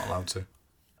I'm not allowed to.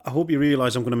 I hope you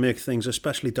realise I'm going to make things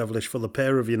especially devilish for the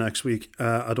pair of you next week.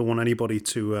 I don't want anybody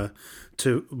to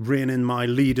rein in my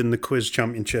lead in the quiz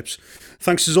championships.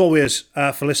 Thanks as always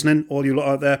for listening, all you lot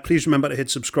out there. Please remember to hit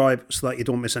subscribe so that you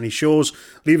don't miss any shows.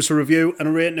 Leave us a review and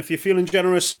a rating if you're feeling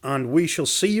generous, and we shall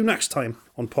see you next time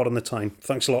on Pod on the Tyne.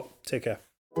 Thanks a lot. Take care.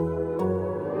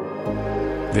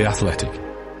 The Athletic.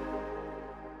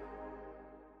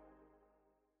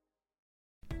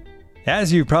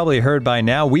 As you've probably heard by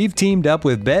now, we've teamed up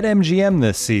with BetMGM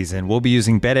this season. We'll be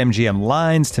using BetMGM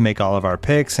lines to make all of our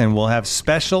picks, and we'll have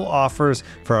special offers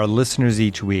for our listeners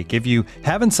each week. If you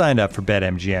haven't signed up for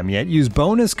BetMGM yet, use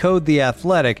bonus code The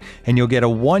Athletic, and you'll get a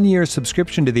 1-year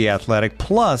subscription to The Athletic,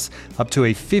 plus up to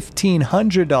a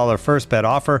 $1,500 first bet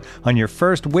offer on your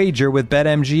first wager with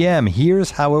BetMGM.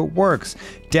 Here's how it works.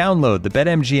 Download the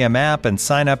BetMGM app and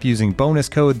sign up using bonus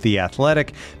code The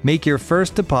Athletic. Make your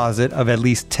first deposit of at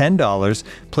least $10.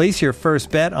 Place your first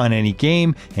bet on any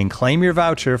game and claim your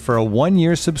voucher for a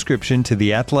 1-year subscription to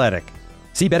The Athletic.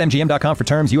 See BetMGM.com for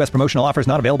terms. U.S. promotional offers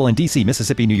not available in D.C.,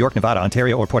 Mississippi, New York, Nevada,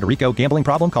 Ontario, or Puerto Rico. Gambling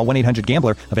problem? Call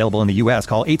 1-800-GAMBLER. Available in the U.S.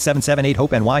 Call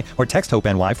 877-8-HOPE-NY or text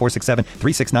HOPE-NY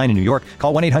 467-369 in New York.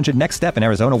 Call 1-800-NEXT-STEP in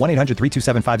Arizona.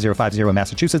 1-800-327-5050 in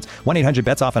Massachusetts.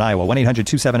 1-800-BETS-OFF in Iowa.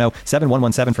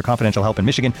 1-800-270-7117 for confidential help in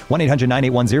Michigan.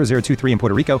 1-800-981-0023 in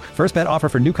Puerto Rico. First bet offer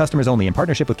for new customers only in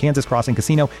partnership with Kansas Crossing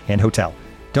Casino and Hotel.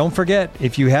 Don't forget,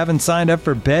 if you haven't signed up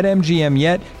for BetMGM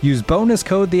yet, use bonus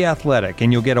code The Athletic,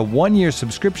 and you'll get a 1-year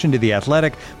subscription to The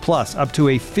Athletic, plus up to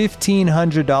a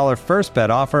 $1,500 first bet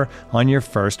offer on your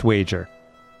first wager.